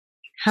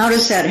 How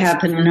does that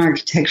happen in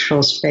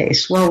architectural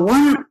space? Well,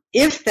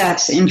 if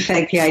that's in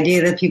fact the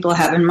idea that people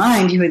have in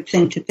mind, you would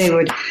think that they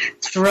would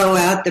throw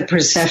out the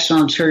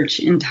processional church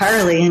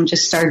entirely and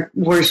just start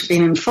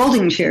worshiping in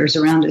folding chairs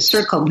around a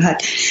circle.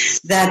 But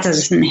that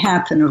doesn't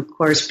happen, of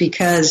course,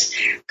 because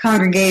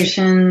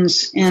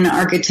congregations and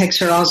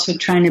architects are also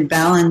trying to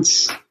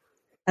balance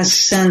a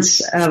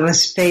sense of a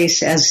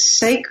space as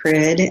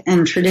sacred,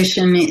 and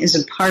tradition is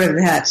a part of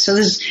that. So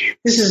this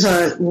is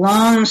a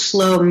long,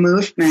 slow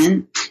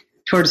movement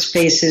towards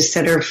spaces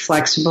that are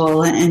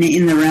flexible and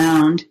in the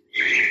round.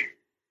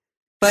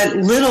 But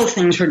little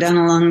things were done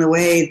along the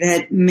way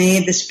that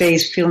made the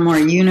space feel more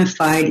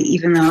unified,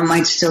 even though it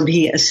might still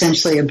be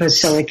essentially a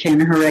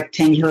basilican or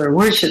rectangular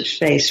worship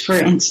space. For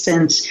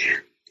instance,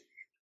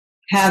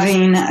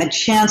 having a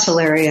chancel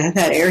area,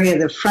 that area at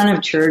the front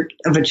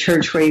of a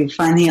church where you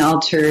find the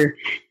altar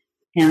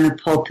and the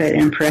pulpit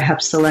and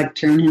perhaps the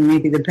lectern and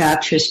maybe the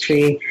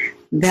baptistry,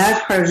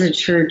 that part of the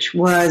church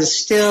was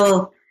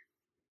still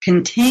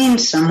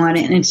contained somewhat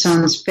in its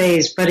own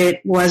space, but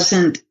it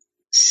wasn't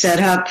set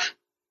up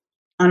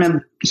on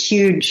a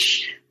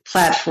huge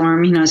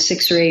platform,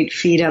 6 or 8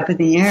 feet up in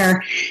the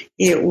air.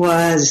 It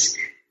was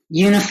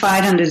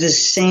unified under the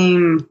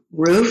same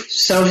roof.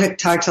 Sovic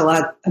talked a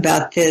lot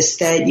about this,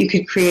 that you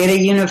could create a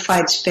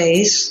unified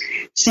space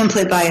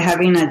simply by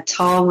having a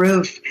tall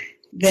roof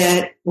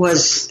that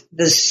was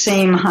the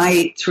same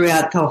height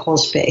throughout the whole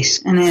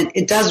space. And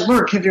it does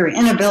work if you're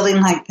in a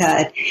building like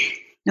that.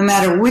 No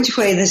matter which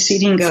way the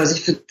seating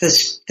goes,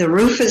 if the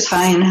roof is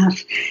high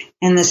enough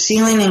and the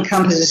ceiling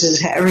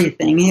encompasses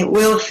everything, it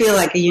will feel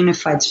like a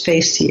unified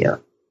space to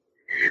you.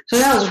 So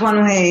that was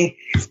one way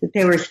that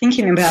they were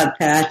thinking about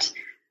that.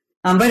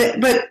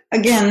 But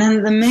again,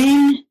 then the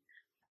main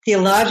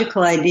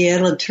theological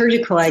idea,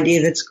 liturgical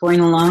idea that's going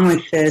along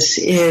with this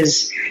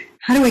is,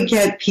 how do we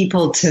get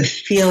people to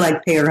feel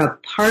like they are a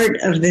part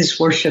of this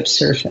worship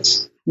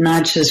service,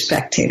 not just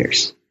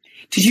spectators?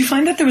 Did you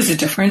find that there was a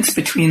difference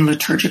between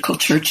liturgical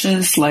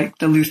churches like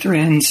the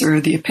Lutherans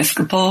or the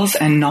Episcopals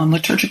and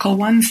non-liturgical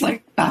ones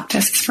like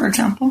Baptists, for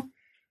example?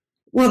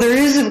 Well, there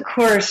is, of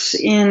course,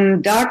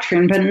 in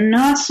doctrine, but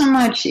not so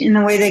much in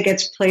the way that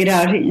gets played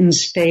out in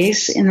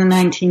space in the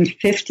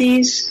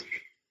 1950s.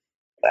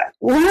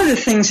 One of the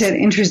things that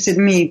interested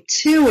me,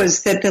 too,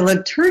 was that the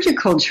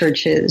liturgical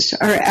churches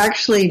are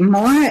actually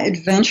more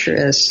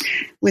adventurous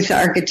with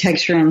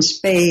architecture and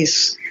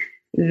space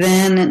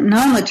than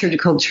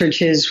non-liturgical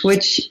churches,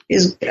 which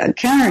is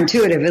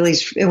counterintuitive, at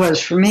least it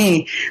was for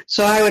me.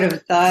 So I would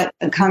have thought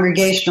a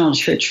congregational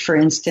church, for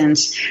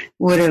instance,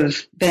 would have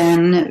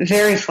been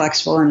very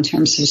flexible in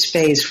terms of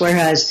space,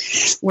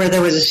 whereas where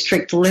there was a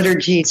strict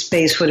liturgy,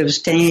 space would have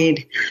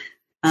stayed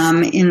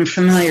in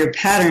familiar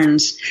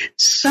patterns.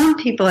 Some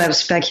people have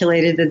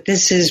speculated that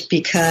this is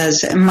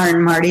because, and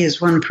Martin Marty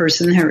is one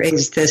person that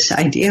raised this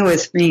idea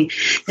with me,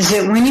 is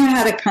that when you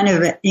had a kind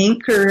of an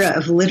anchor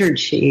of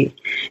liturgy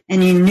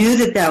and you knew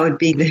that that would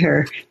be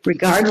there,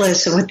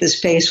 regardless of what the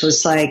space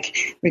was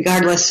like,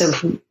 regardless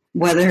of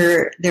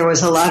whether there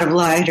was a lot of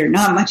light or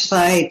not much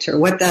light, or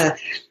what the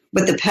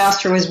what the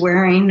pastor was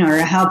wearing or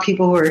how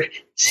people were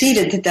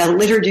seated, that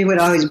liturgy would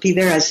always be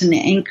there as an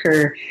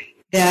anchor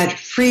that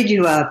freed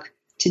you up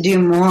to do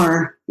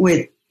more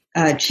with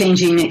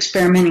changing,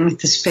 experimenting with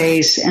the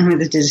space and with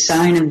the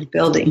design of the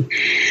building.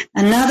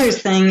 Another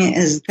thing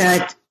is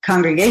that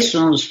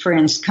congregationalists, for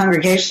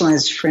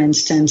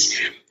instance,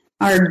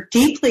 are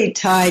deeply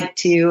tied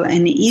to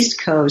an East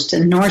Coast,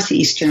 a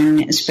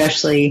Northeastern,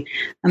 especially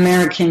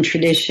American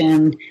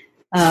tradition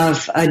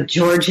of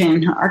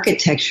Georgian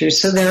architecture.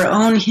 So their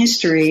own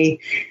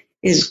history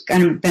is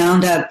kind of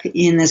bound up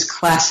in this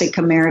classic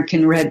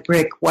American red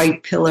brick,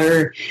 white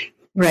pillar,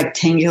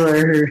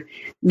 rectangular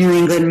New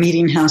England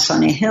meeting house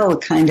on a hill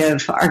kind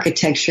of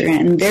architecture.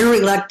 And they're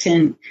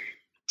reluctant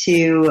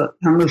to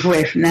move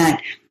away from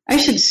that. I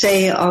should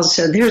say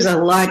also there's a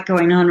lot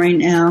going on right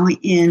now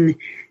in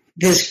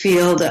this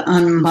field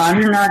on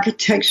modern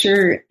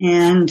architecture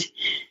and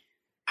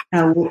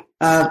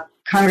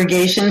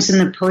congregations in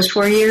the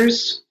post-war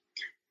years.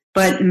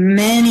 But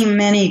many,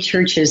 many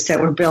churches that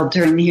were built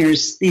during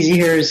these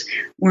years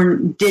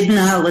did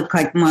not look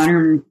like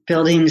modern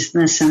buildings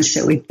in the sense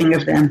that we think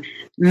of them.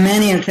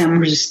 Many of them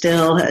were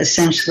still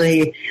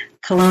essentially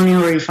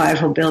colonial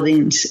revival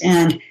buildings.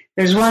 And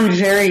there's one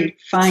very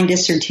fine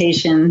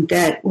dissertation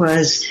that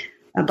was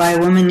by a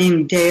woman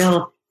named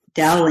Dale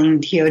Dowling,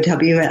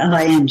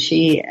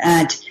 Dowling,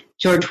 at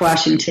George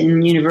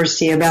Washington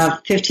University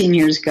about 15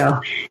 years ago.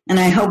 And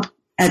I hope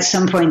at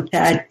some point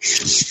that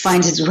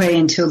finds its way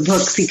into a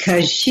book,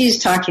 because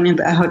she's talking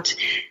about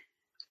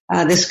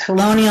this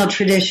colonial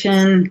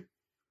tradition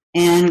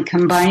and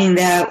combining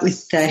that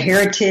with the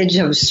heritage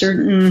of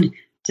certain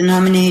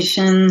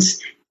denominations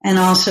and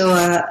also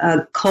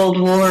a Cold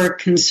War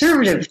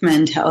conservative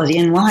mentality,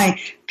 and why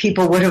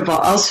people would have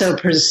also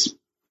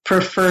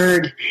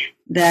preferred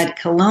that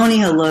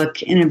colonial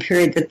look in a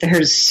period that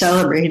they're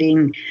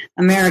celebrating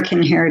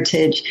American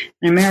heritage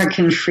and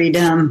American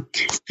freedom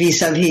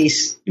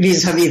vis-a-vis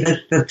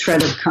the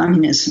threat of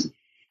communism.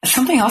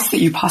 Something else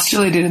that you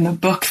postulated in the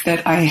book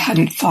that I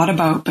hadn't thought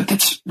about, but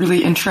that's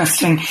really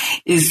interesting,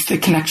 is the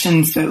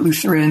connections that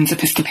Lutherans,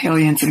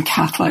 Episcopalians, and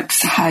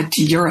Catholics had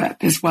to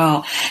Europe as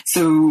well.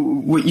 So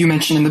what you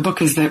mentioned in the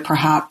book is that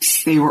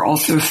perhaps they were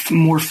also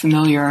more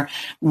familiar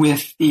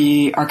with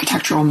the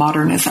architectural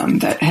modernism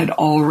that had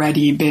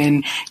already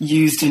been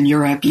used in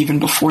Europe even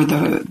before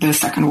the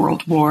Second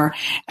World War,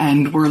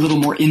 and were a little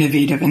more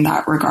innovative in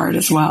that regard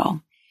as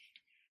well.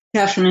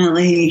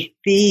 Definitely.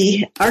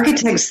 The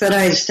architects that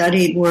I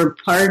studied were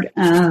part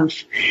of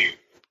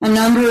a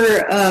number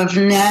of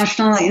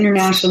national and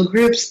international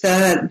groups.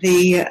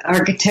 The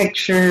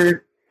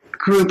architecture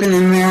group in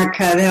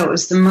America that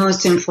was the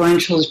most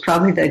influential is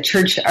probably the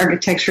Church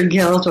Architecture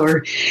Guild,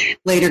 or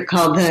later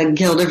called the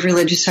Guild of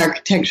Religious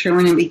Architecture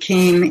when it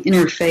became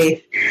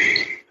Interfaith.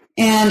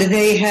 And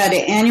they had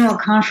annual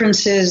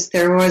conferences.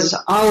 There was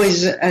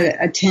always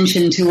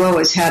attention to what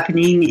was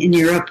happening in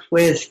Europe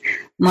with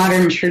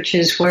modern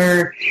churches,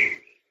 where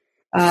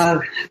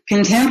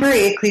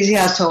contemporary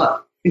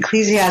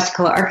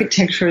ecclesiastical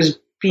architecture was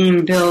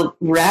being built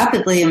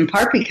rapidly, in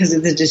part because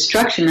of the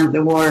destruction of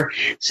the war.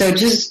 So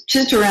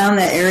just around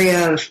the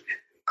area of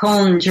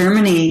Cologne,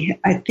 Germany,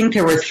 I think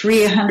there were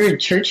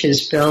 300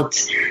 churches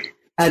built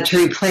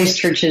to replace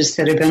churches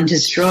that had been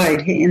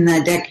destroyed in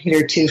the decade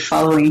or two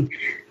following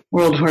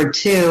World War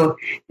II.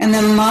 And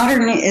the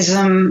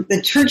modernism,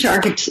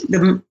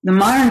 the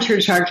modern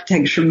church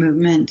architecture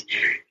movement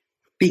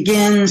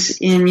begins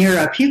in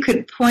Europe. You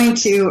could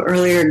point to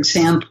earlier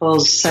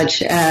examples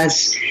such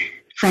as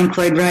Frank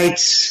Lloyd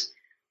Wright's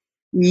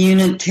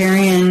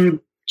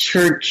Unitarian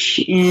Church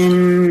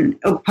in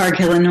Oak Park,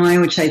 Illinois,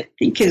 which I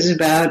think is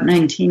about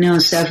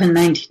 1907,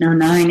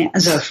 1909,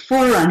 as a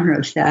forerunner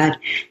of that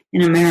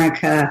in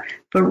America.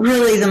 But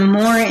really the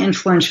more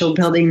influential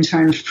buildings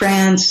are in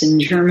France and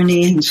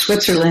Germany and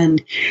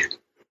Switzerland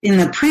in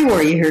the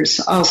pre-war years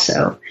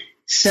also.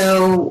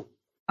 So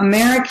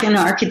American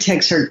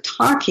architects are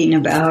talking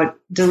about,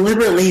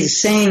 deliberately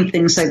saying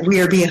things like,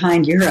 we are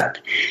behind Europe.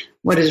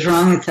 What is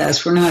wrong with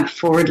us? We're not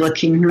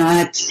forward-looking. We're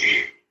not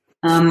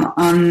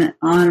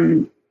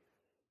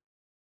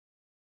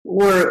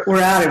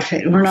we're out of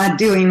it. We're not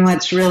doing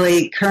what's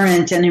really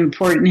current and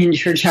important in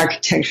church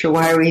architecture.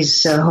 Why are we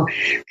so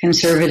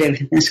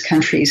conservative in this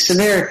country? So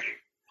they're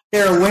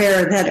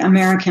aware that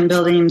American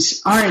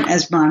buildings aren't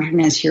as modern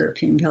as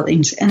European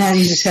buildings. And as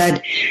you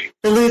said,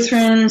 the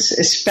Lutherans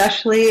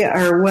especially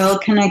are well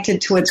connected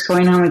to what's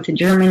going on with the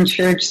German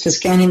church, the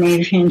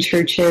Scandinavian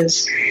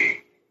churches.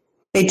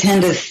 They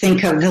tend to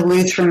think of the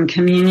Lutheran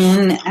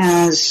communion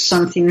as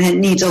something that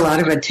needs a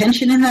lot of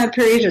attention in that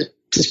period,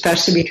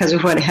 especially because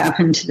of what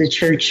happened to the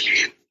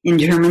church in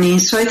Germany.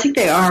 So I think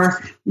they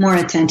are more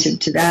attentive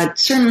to that.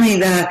 Certainly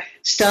the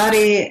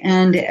Stade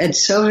and Ed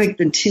Sovik,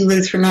 the two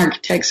Lutheran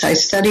architects I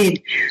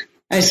studied,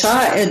 I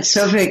saw Ed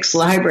Sovik's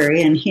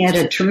library, and he had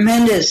a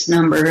tremendous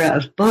number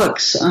of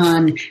books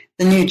on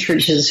the new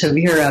churches of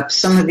Europe,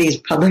 some of these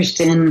published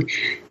in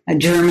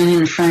German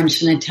and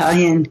French and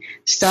Italian.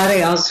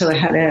 Stade also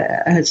had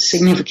a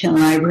significant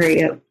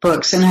library of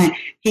books, and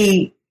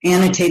he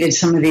annotated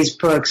some of these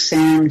books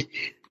and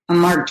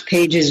marked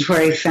pages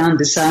where he found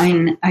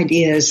design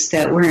ideas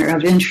that were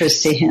of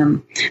interest to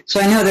him.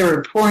 So I know they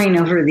were poring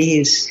over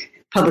these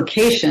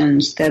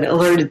publications that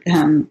alerted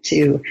them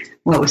to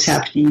what was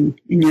happening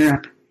in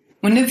Europe.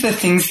 One of the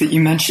things that you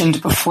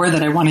mentioned before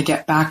that I want to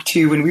get back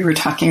to when we were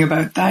talking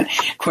about that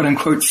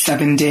quote-unquote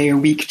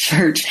 7-day-a-week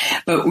church,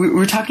 but we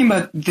were talking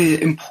about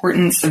the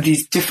importance of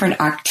these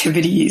different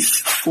activities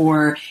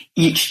for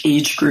each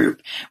age group,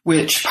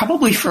 which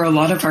probably for a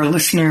lot of our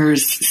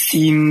listeners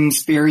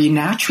seems very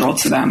natural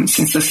to them,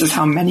 since this is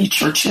how many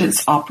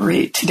churches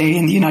operate today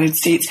in the United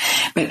States.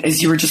 But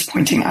as you were just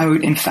pointing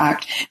out, in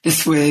fact,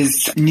 this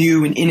was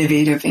new and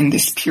innovative in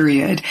this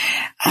period.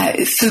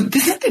 So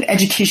isn't that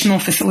educational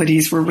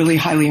facilities were really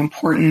highly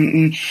important?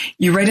 And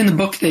you write in the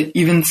book that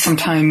even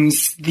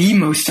sometimes the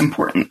most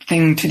important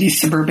thing to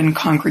these suburban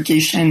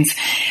congregations.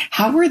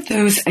 How were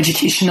those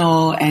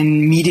educational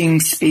and meeting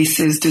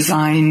spaces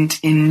designed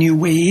in new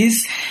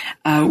ways?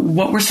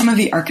 What were some of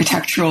the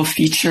architectural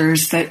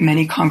features that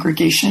many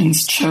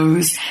congregations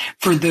chose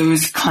for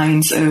those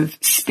kinds of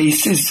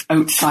spaces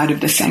outside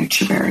of the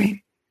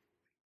sanctuary?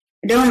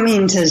 I don't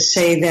mean to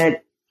say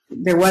that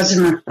there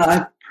wasn't a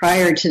thought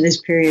prior to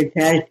this period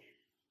that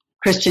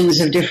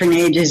Christians of different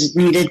ages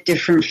needed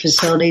different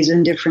facilities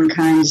and different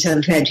kinds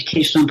of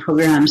educational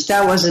programs.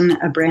 That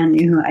wasn't a brand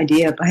new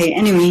idea by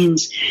any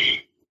means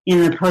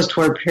in the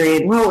post-war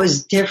period. What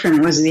was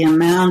different was the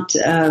amount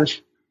of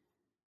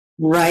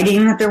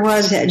writing that there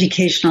was,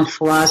 educational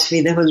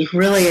philosophy that was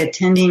really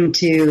attending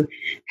to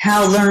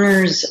how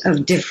learners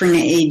of different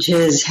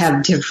ages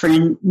have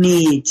different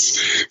needs.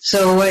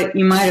 So what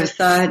you might have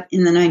thought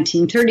in the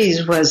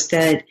 1930s was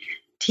that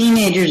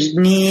teenagers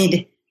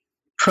need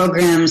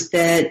programs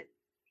that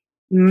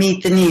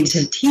meet the needs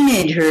of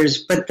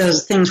teenagers, but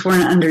those things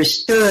weren't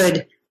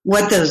understood.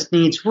 What those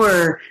needs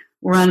were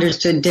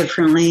understood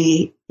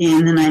differently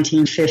in the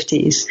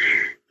 1950s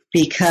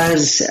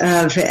because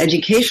of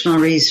educational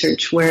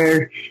research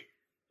where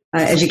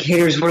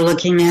educators were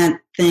looking at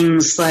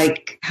things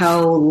like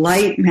how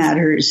light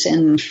matters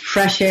and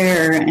fresh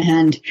air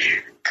and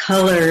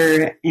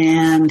color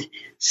and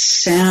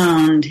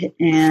sound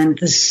and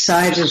the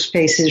size of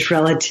spaces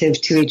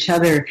relative to each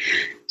other.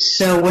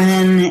 So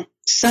when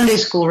Sunday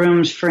school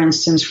rooms, for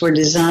instance, were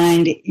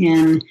designed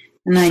in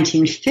the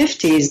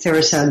 1950s, there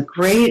was a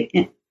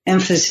great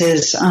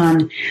emphasis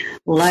on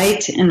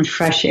light and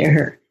fresh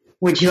air,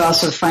 which you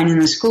also find in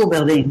the school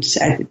buildings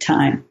at the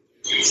time.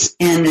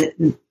 And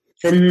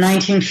the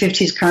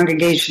 1950s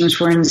congregations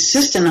were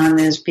insistent on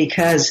this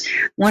because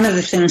one of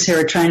the things they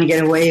were trying to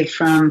get away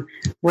from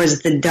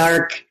was the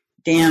dark,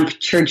 damp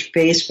church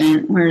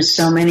basement where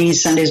so many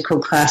Sunday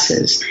school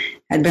classes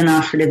had been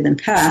offered in the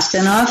past.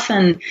 And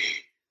often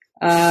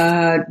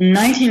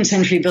 19th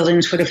century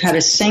buildings would have had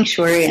a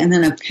sanctuary and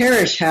then a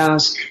parish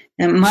house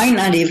that might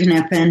not even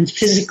have been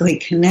physically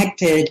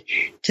connected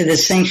to the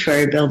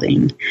sanctuary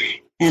building.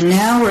 And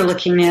now we're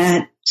looking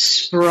at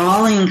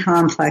sprawling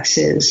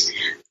complexes,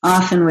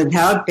 often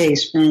without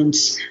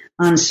basements,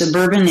 on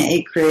suburban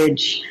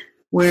acreage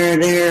where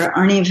there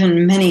aren't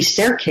even many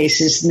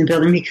staircases in the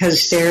building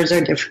because stairs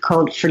are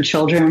difficult for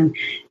children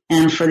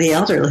and for the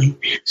elderly.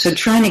 So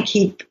trying to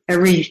keep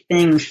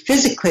everything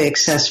physically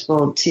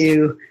accessible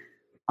to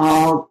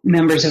all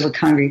members of a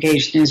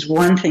congregation is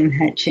one thing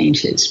that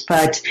changes.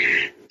 But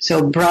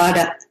so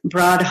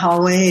broad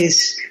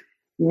hallways,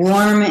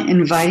 warm,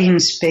 inviting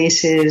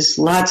spaces,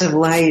 lots of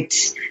light,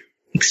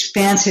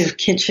 expansive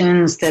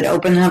kitchens that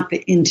open up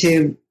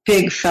into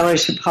big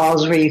fellowship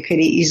halls where you could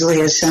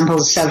easily assemble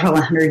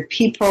several hundred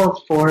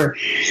people for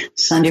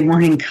Sunday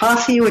morning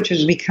coffee, which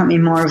was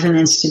becoming more of an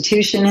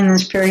institution in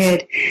this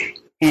period,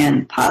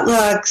 and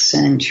potlucks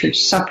and church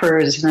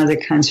suppers and other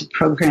kinds of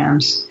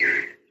programs.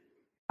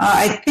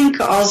 I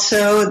think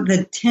also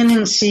the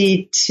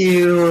tendency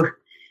to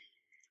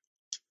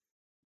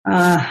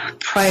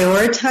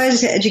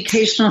prioritize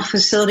educational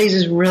facilities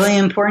is really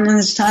important in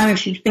this time.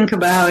 If you think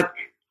about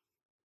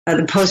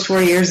the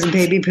post-war years, the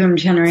baby boom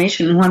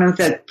generation, one of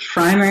the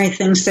primary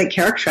things that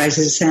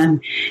characterizes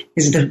them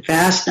is the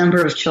vast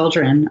number of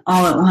children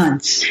all at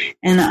once.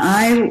 And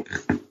I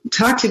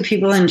talked to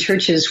people in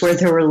churches where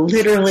there were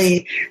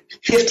literally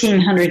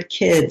 1,500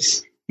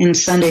 kids in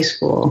Sunday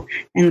school,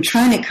 and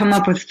trying to come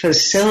up with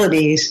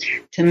facilities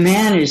to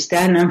manage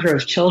that number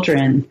of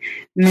children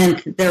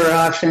meant that there were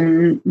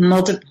often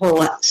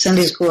multiple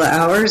Sunday school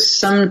hours.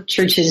 Some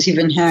churches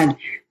even had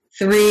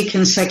 3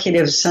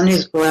 consecutive Sunday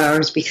school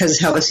hours because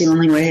that was the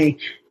only way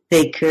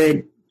they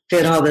could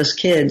fit all those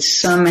kids.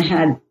 Some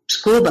had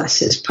school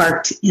buses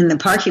parked in the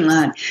parking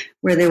lot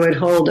where they would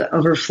hold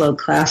overflow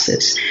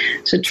classes.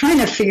 So trying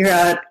to figure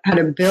out how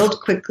to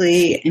build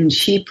quickly and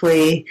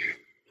cheaply,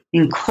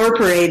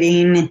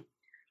 incorporating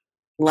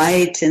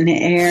light and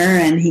air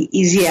and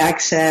easy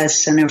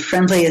access and a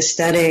friendly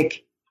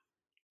aesthetic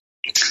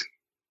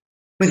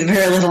with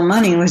very little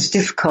money was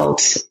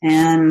difficult.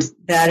 And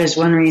that is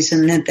one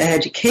reason that the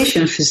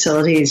education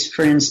facilities,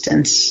 for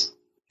instance,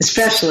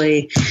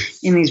 especially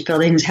in these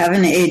buildings,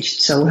 haven't aged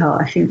so well.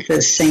 I think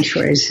the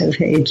sanctuaries have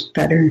aged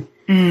better.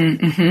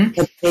 Mm-hmm.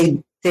 But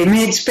they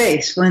made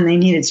space when they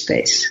needed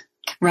space.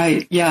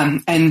 Right. Yeah.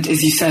 And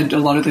as you said, a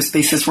lot of the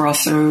spaces were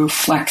also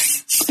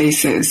flex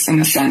spaces in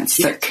a sense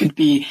that could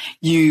be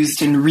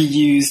used and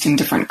reused in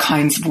different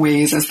kinds of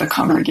ways as the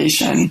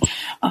congregation.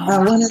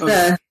 One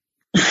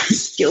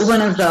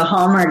of the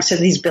hallmarks of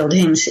these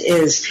buildings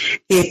is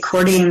the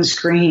accordion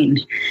screen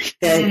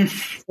that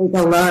take a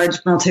large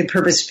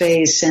multi-purpose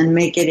space and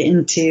make it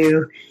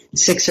into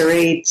 6 or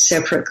 8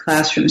 separate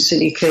classrooms so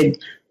you could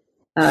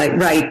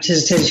right,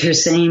 just as you're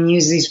saying,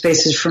 use these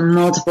spaces for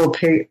multiple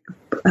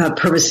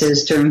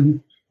purposes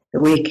during the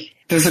week.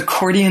 Those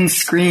accordion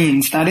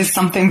screens, that is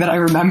something that I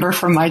remember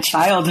from my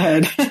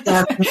childhood.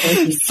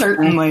 Definitely.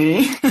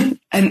 Certainly.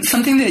 And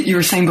something that you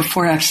were saying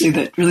before, actually,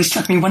 that really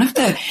struck me, one of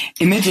the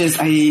images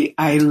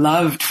I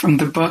loved from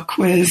the book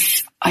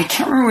was, I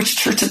can't remember which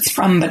church it's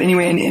from, but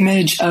anyway, an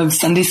image of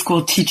Sunday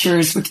school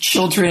teachers with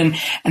children,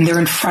 and they're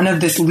in front of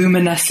this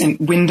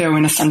luminescent window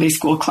in a Sunday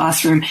school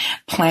classroom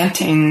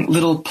planting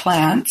little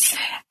plants.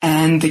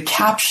 And the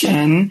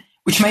caption,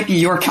 which might be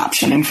your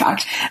caption, in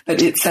fact,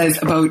 but it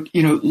says about,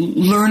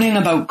 learning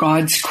about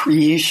God's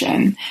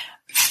creation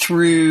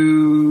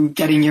through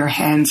getting your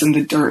hands in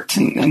the dirt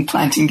and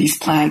planting these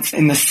plants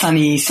in the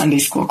sunny Sunday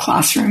school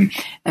classroom.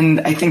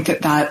 And I think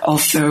that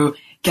also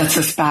gets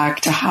us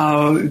back to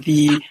how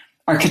the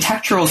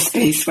architectural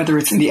space, whether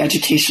it's in the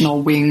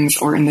educational wings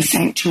or in the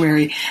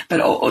sanctuary, but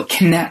it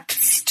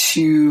connects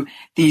to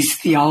these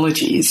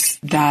theologies,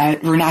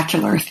 that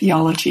vernacular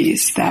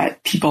theologies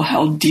that people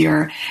held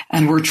dear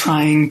and were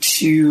trying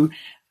to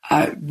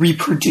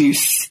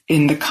reproduce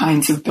in the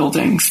kinds of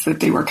buildings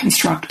that they were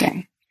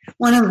constructing.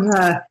 One of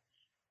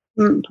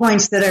the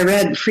points that I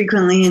read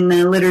frequently in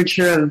the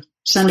literature of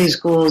Sunday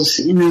schools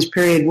in this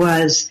period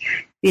was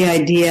the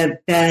idea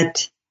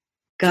that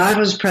God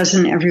was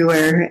present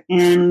everywhere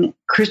and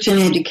Christian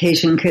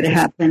education could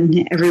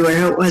happen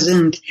everywhere. It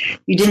wasn't,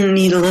 you didn't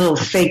need a little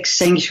fake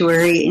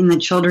sanctuary in the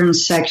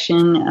children's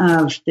section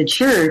of the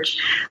church.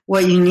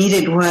 What you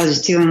needed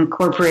was to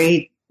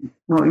incorporate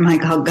what we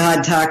might call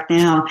God talk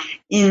now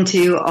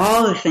into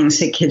all the things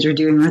that kids were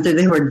doing, whether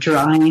they were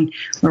drawing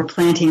or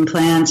planting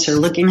plants or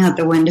looking out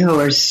the window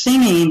or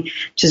singing,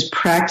 just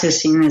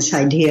practicing this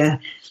idea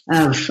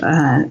of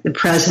the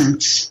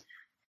presence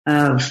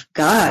of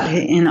God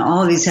in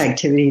all these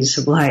activities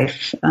of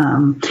life.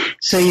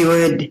 So you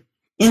would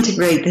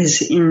integrate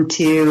this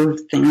into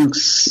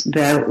things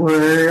that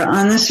were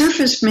on the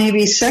surface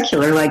maybe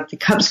secular, like the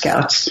Cub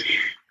Scouts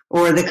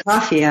or the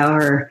coffee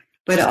hour,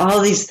 but all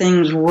these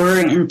things were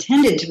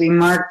intended to be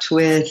marked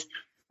with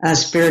a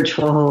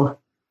spiritual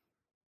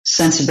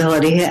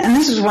sensibility. And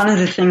this is one of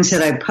the things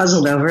that I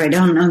puzzled over. I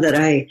don't know that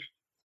I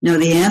know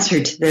the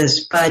answer to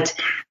this, but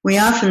we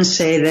often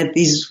say that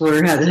these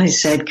were, as I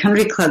said,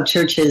 country club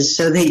churches,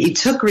 so that you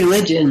took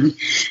religion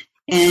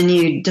and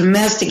you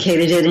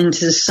domesticated it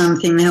into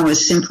something that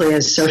was simply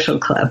a social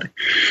club.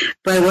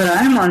 But what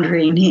I'm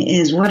wondering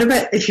is, what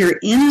about if you're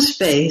in a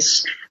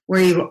space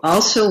where you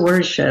also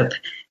worship,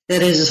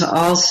 that is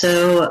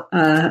also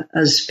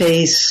a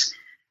space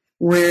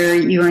where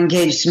you're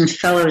engaged in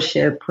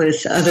fellowship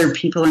with other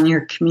people in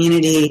your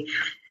community?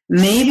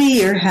 Maybe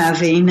you're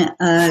having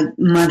a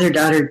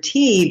mother-daughter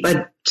tea,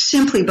 but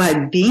simply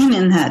by being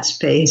in that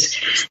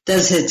space,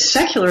 does it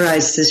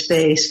secularize the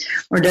space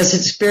or does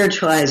it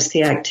spiritualize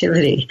the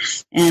activity?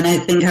 And I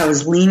think I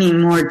was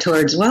leaning more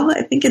towards, well,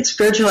 I think it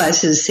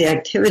spiritualizes the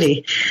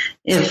activity.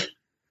 If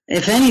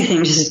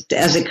anything, just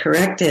as a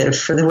corrective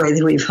for the way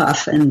that we've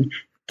often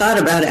thought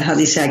about it, how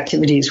these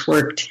activities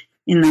worked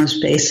in those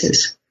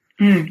spaces.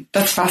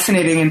 That's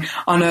fascinating. And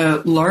on a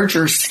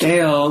larger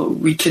scale,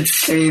 we could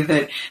say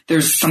that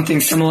there's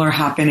something similar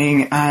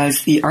happening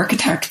as the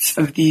architects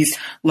of these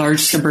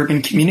large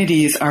suburban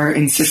communities are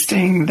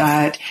insisting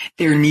that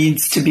there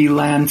needs to be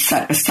land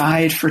set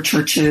aside for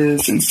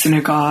churches and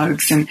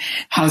synagogues and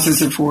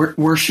houses of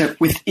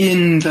worship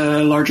within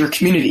the larger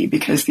community,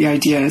 because the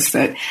idea is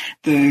that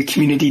the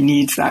community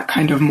needs that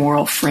kind of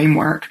moral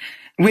framework,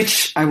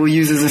 which I will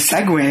use as a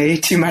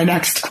segue to my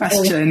next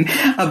question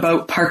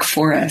about Park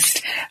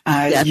Forest.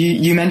 Yes.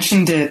 You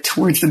mentioned it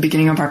towards the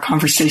beginning of our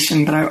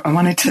conversation, but I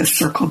wanted to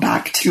circle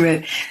back to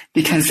it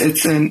because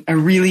it's a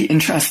really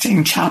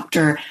interesting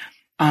chapter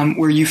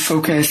where you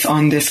focus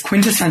on this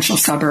quintessential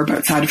suburb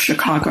outside of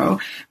Chicago,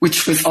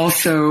 which was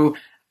also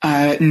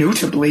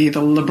notably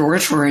the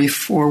laboratory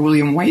for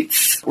William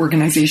White's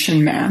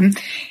organization, MAM.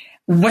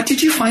 What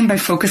did you find by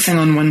focusing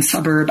on one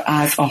suburb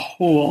as a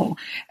whole?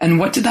 And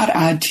what did that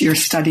add to your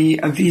study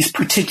of these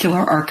particular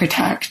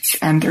architects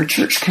and their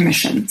church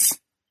commissions?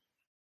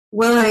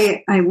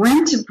 Well, I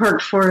went to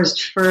Park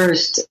Forest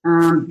first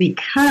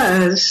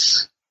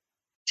because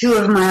two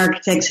of my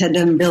architects had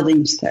done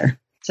buildings there.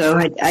 So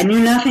I knew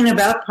nothing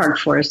about Park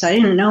Forest. I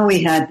didn't know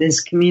we had this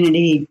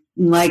community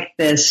like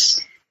this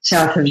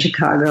south of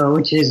Chicago,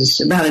 which is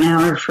about an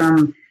hour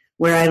from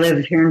where I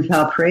live here in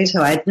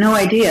Valparaiso. I had no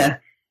idea.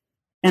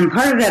 And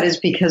part of that is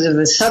because of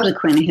the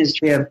subsequent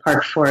history of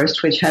Park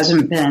Forest, which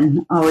hasn't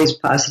been always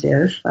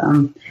positive,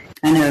 kind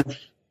of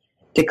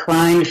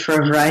declined for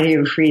a variety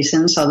of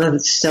reasons, although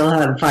it's still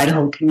a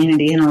vital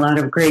community and a lot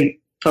of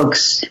great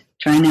folks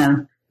trying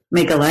to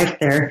make a life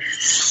there.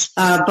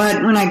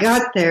 But when I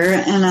got there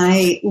and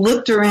I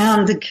looked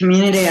around the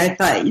community, I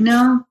thought,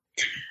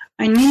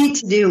 I need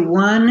to do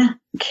one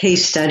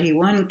case study,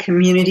 one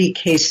community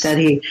case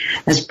study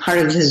as part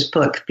of this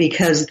book,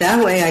 because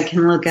that way I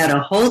can look at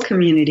a whole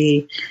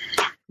community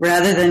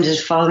rather than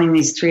just following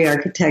these three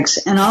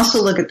architects, and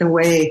also look at the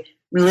way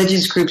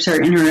religious groups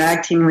are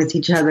interacting with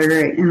each other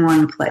in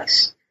one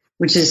place,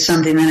 which is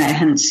something that I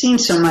hadn't seen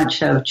so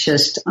much of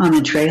just on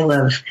the trail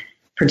of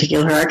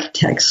particular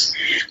architects.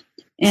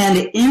 And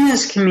in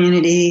this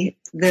community,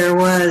 there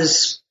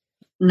was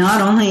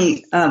not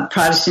only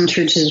Protestant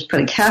churches,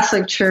 but a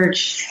Catholic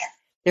church.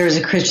 There was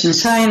a Christian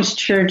Science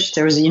church.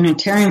 There was a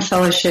Unitarian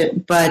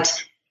fellowship. But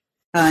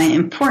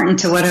important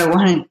to what I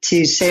wanted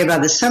to say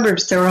about the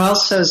suburbs, there were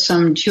also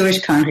some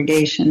Jewish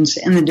congregations.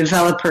 And the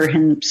developer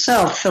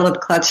himself, Philip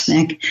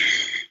Klutznick,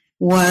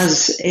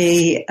 was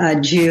a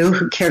Jew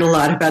who cared a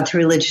lot about the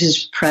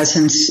religious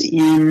presence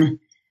in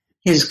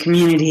his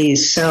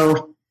communities.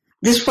 So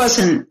this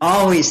wasn't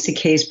always the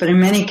case, but in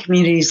many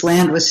communities,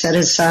 land was set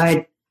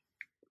aside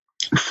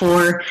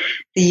for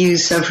the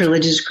use of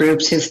religious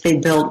groups if they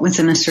built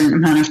within a certain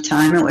amount of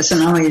time. It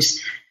wasn't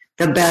always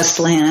the best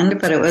land,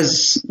 but it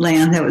was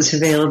land that was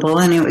available,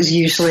 and it was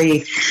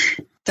usually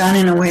done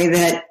in a way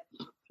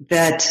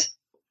that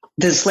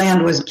this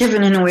land was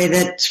given in a way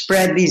that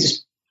spread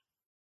these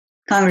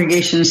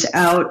congregations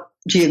out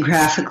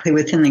geographically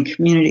within the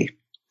community.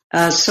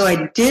 So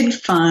I did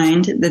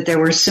find that there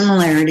were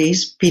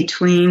similarities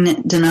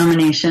between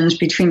denominations,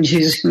 between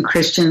Jews and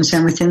Christians,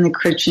 and within the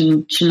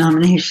Christian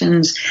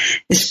denominations,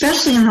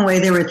 especially in the way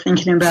they were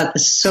thinking about the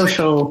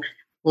social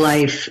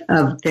life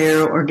of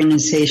their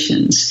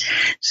organizations.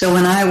 So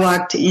when I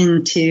walked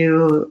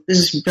into,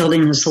 this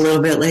building was a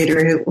little bit later,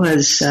 it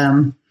was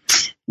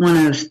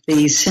one of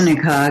the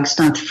synagogues,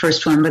 not the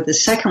first one, but the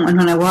second one.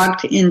 When I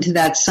walked into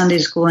that Sunday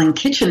school and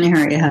kitchen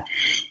area,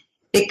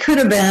 it could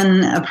have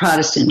been a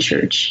Protestant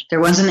church. There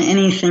wasn't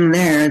anything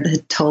there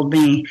that told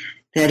me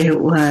that it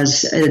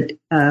was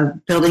a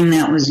building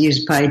that was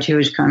used by a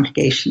Jewish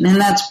congregation. And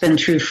that's been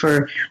true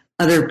for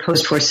other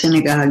post-war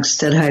synagogues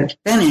that I've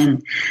been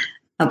in.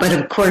 But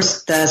of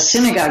course, the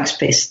synagogue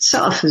space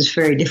itself is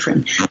very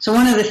different. So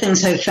one of the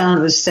things I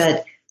found was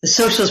that the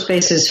social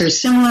spaces are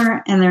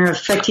similar and they're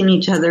affecting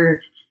each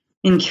other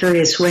in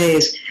curious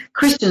ways.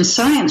 Christian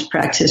Science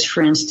practice,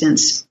 for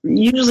instance,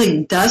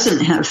 usually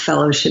doesn't have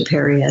fellowship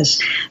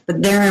areas,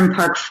 but there in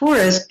Park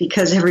Forest,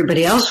 because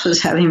everybody else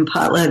was having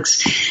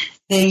potlucks,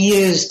 they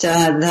used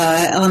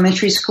the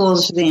elementary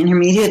schools, the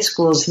intermediate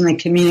schools in the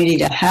community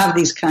to have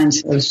these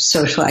kinds of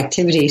social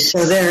activities.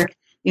 So there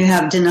you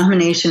have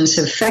denominations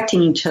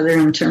affecting each other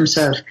in terms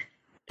of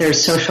their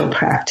social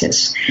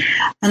practice.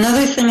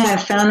 Another thing I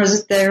found was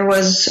that there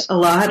was a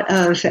lot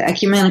of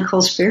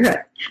ecumenical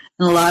spirit.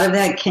 And a lot of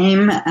that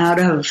came out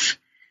of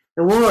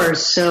the war.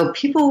 So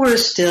people were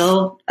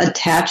still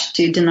attached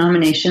to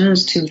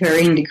denominations to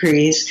varying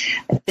degrees.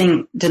 I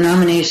think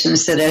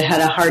denominations that had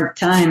had a hard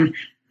time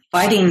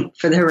fighting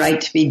for their right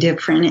to be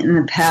different in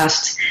the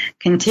past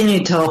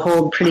continued to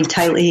hold pretty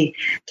tightly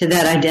to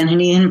that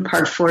identity. In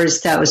Park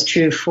Forest, that was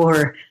true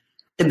for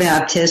the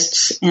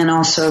Baptists and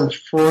also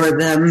for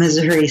the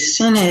Missouri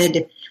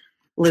Synod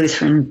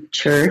Lutheran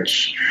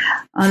Church.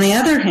 On the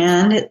other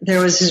hand,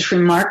 there was this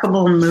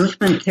remarkable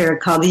movement there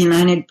called the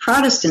United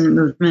Protestant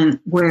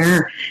Movement,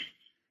 where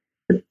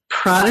the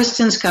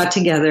Protestants got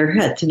together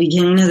at the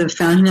beginning of the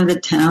founding of the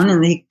town,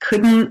 and they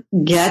couldn't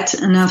get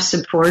enough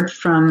support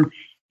from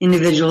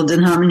individual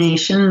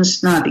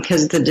denominations, not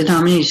because the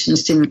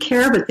denominations didn't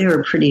care, but they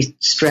were pretty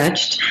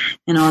stretched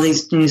in all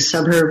these new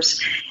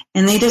suburbs.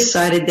 And they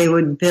decided they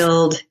would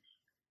build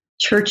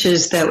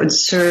churches that would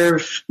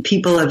serve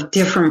people of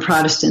different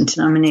Protestant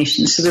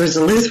denominations. So there was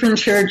a Lutheran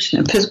church,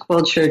 an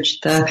Episcopal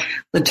church, the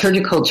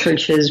liturgical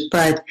churches,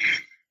 but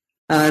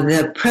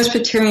the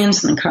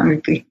Presbyterians and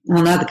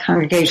not the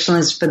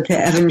Congregationalists, but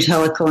the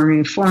Evangelical and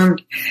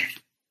Reformed,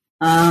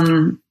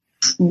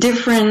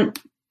 different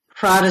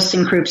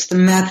Protestant groups, the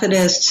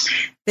Methodists,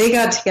 they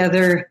got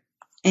together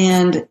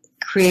and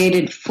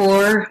created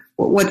 4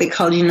 what they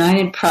called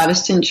United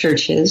Protestant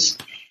Churches.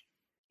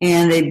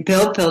 And they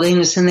built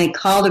buildings, and they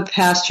called a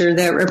pastor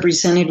that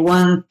represented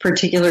one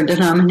particular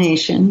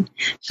denomination.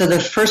 So the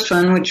first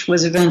one, which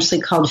was eventually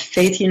called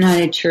Faith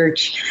United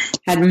Church,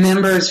 had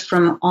members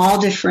from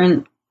all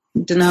different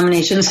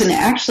denominations. And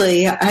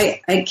actually,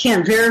 I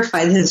can't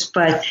verify this,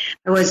 but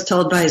I was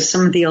told by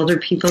some of the older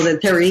people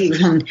that there were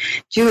even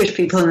Jewish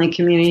people in the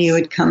community who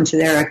would come to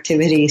their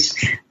activities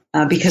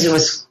because it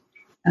was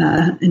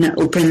an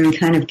open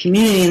kind of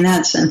community in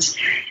that sense.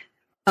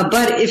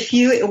 But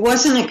it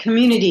wasn't a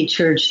community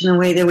church in the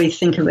way that we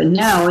think of it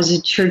now. It was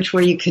a church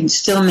where you could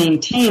still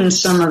maintain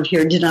some of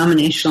your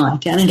denominational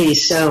identity.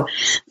 So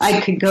I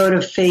could go to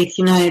Faith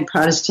United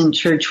Protestant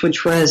Church,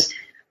 which was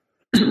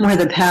where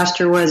the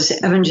pastor was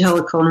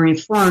evangelical and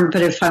Reformed.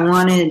 But if I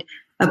wanted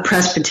a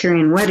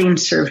Presbyterian wedding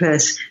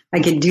service,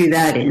 I could do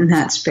that in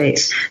that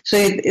space. So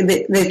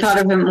they thought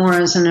of it more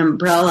as an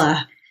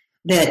umbrella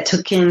that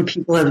took in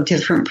people of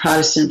different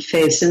Protestant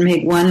faiths and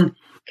made one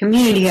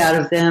community out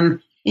of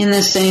them, in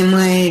the same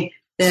way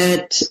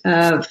that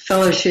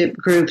fellowship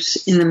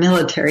groups in the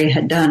military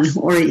had done,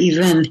 or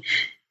even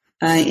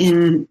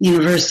in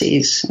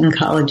universities and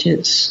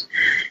colleges.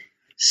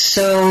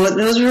 So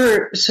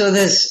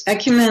this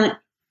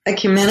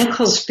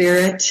ecumenical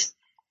spirit,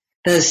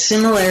 the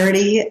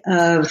similarity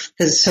of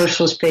the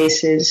social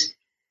spaces,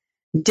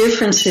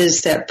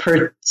 differences that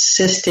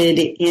persisted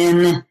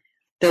in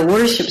the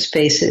worship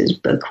spaces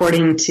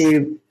according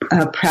to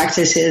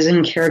practices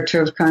and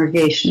character of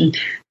congregation.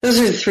 Those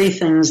are the three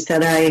things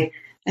that I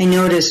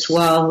noticed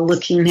while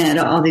looking at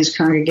all these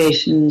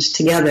congregations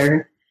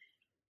together.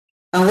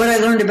 What I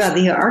learned about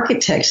the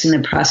architects in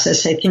the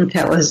process, I think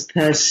that was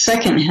the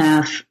second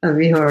half of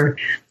your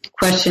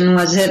question,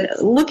 was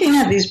that looking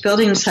at these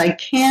buildings, I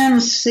can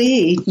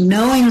see,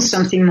 knowing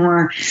something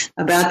more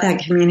about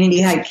that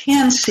community, I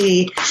can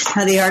see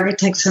how the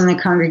architects and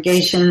the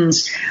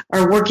congregations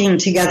are working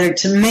together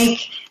to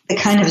make the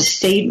kind of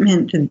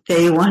statement that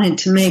they wanted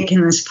to make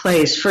in this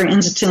place. For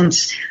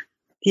instance,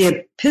 the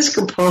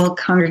Episcopal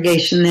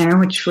congregation there,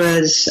 which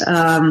was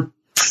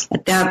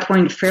at that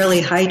point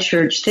fairly high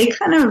church, they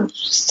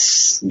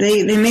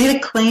made a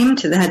claim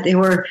to that. They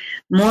were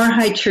more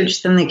high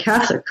church than the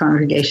Catholic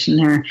congregation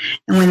there.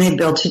 And when they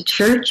built a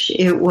church,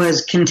 it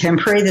was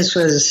contemporary. This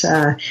was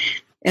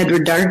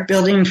Edward Dart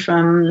building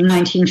from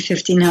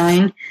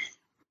 1959.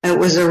 It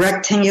was a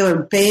rectangular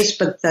base,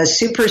 but the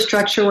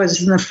superstructure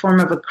was in the form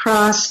of a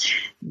cross,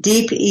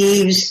 deep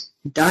eaves,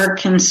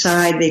 dark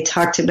inside. They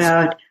talked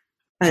about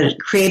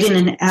creating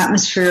an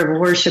atmosphere of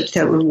worship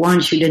that would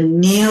want you to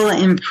kneel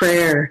in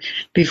prayer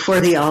before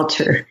the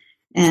altar.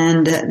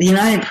 And the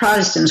United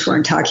Protestants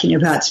weren't talking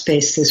about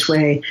space this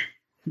way,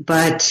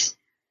 but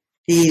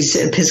these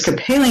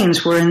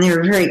Episcopalians were, and they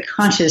were very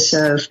conscious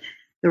of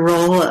the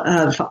role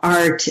of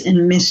art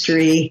and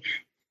mystery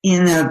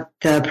in the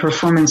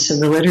performance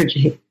of the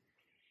liturgy.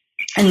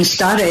 And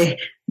Stade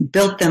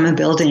built them a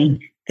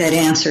building that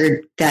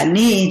answered that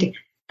need.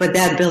 But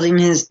that building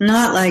is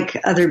not like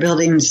other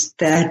buildings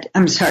Dart,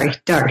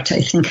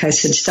 I think I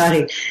said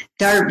Stade.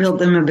 Dart built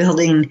them a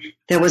building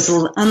that was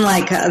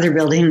unlike other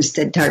buildings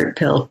that Dart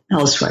built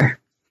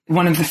elsewhere.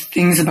 One of the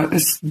things about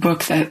this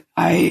book that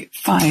I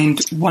find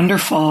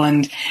wonderful,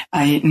 and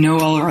I know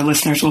all our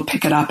listeners will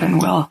pick it up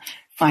and will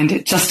find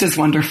it just as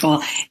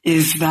wonderful,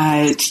 is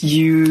that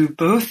you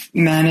both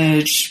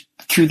manage,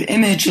 through the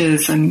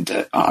images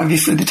and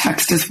obviously the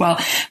text as well,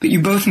 but you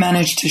both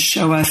managed to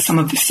show us some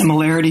of the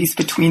similarities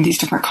between these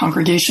different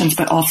congregations,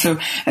 but also,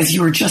 as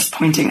you were just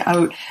pointing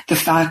out, the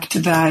fact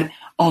that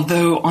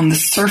although on the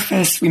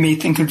surface we may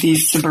think of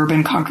these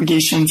suburban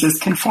congregations as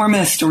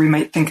conformist, or we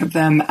might think of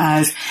them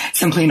as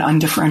simply an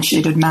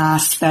undifferentiated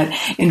mass, that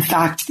in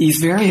fact these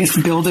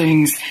various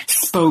buildings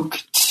spoke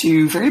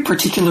to very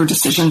particular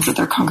decisions that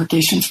their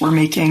congregations were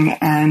making,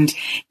 and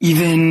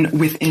even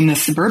within a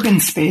suburban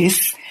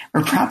space,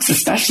 or perhaps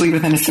especially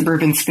within a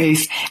suburban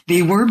space,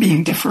 they were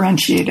being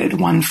differentiated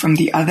one from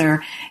the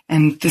other.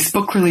 And this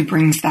book really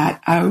brings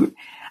that out.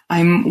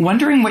 I'm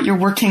wondering what you're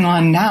working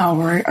on now.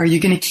 Or are you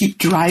going to keep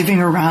driving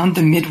around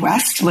the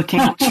Midwest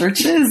looking at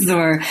churches,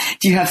 or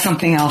do you have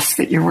something else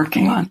that you're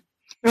working on?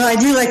 Well, I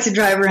do like to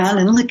drive around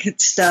and look at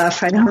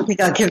stuff. I don't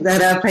think I'll give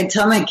that up. I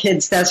tell my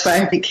kids that's why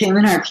I became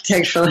an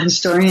architectural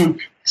historian,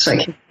 so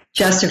I can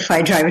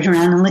justify driving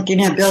around and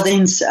looking at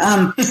buildings.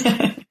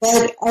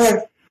 But I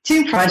have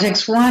two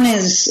projects. One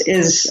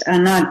is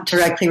not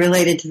directly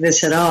related to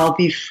this at all.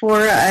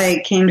 Before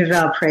I came to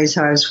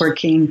Valparaiso, I was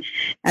working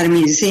at a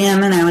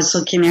museum, and I was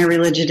looking at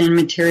religion and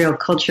material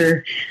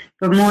culture,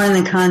 but more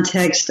in the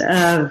context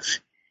of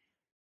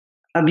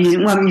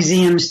what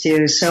museums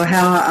do. So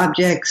how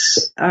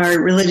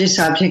religious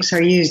objects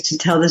are used to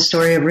tell the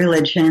story of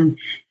religion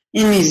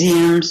in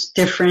museums,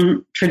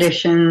 different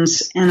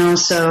traditions, and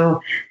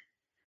also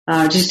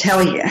just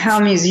how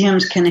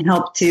museums can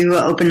help to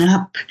open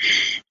up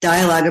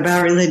dialogue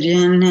about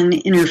religion and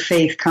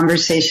interfaith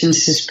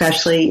conversations,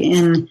 especially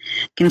in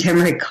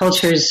contemporary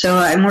cultures. So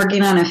I'm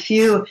working on a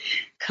few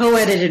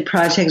co-edited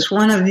projects.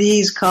 One of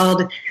these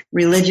called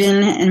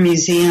Religion and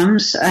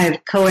Museums.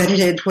 I've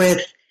co-edited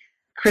with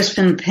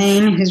Crispin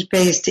Payne, who's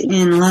based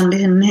in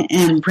London,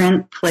 and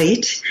Brent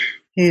Plate,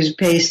 who's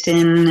based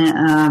in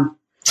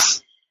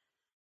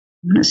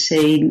I'm going to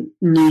say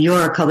New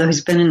York, although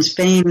he's been in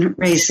Spain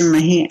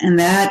recently. And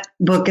that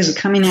book is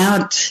coming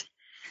out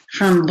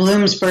from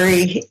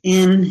Bloomsbury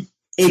in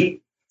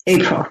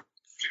April.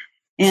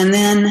 And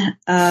then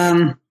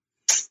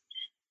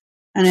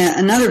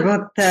another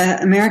book, the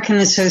American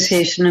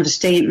Association of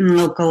State and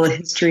Local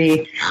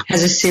History,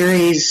 has a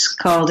series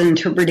called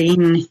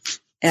Interpreting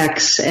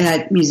X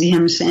at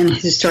Museums and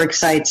Historic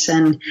Sites.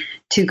 And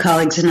two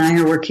colleagues and I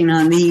are working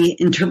on the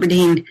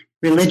Interpreting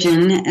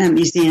Religion at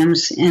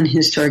Museums and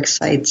Historic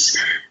Sites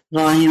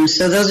volume.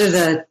 So those are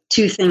the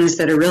two things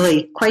that are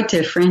really quite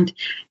different.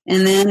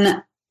 And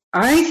then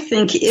I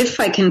think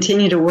if I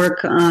continue to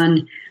work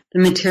on the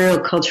material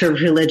culture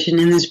of religion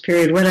in this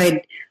period. What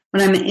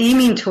I'm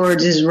aiming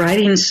towards is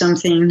writing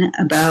something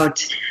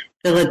about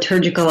the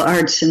liturgical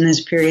arts in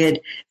this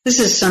period. This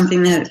is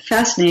something that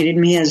fascinated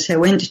me as I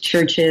went to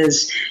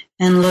churches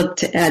and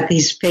looked at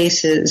these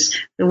spaces,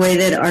 the way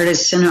that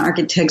artists and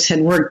architects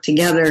had worked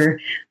together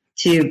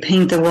to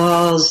paint the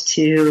walls,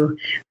 to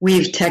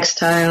weave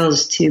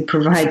textiles, to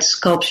provide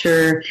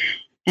sculpture.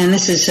 And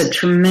this is a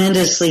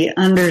tremendously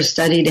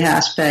understudied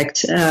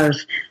aspect of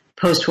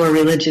post-war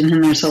religion,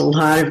 and there's a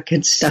lot of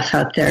good stuff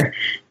out there.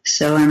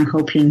 So I'm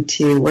hoping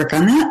to work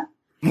on that.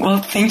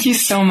 Well, thank you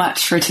so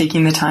much for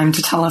taking the time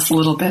to tell us a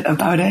little bit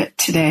about it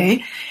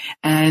today.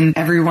 And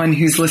everyone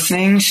who's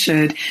listening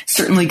should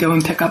certainly go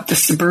and pick up The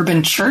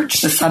Suburban Church.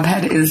 The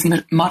subhead is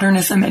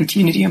Modernism and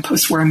Community in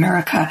Post-War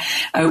America,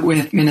 out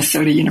with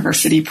Minnesota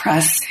University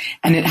Press.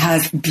 And it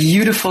has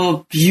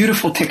beautiful,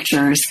 beautiful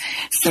pictures.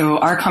 So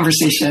our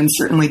conversation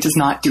certainly does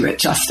not do it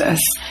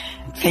justice.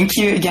 Thank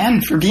you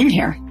again for being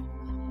here.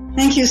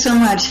 Thank you so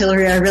much,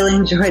 Hillary. I really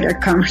enjoyed our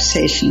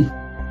conversation.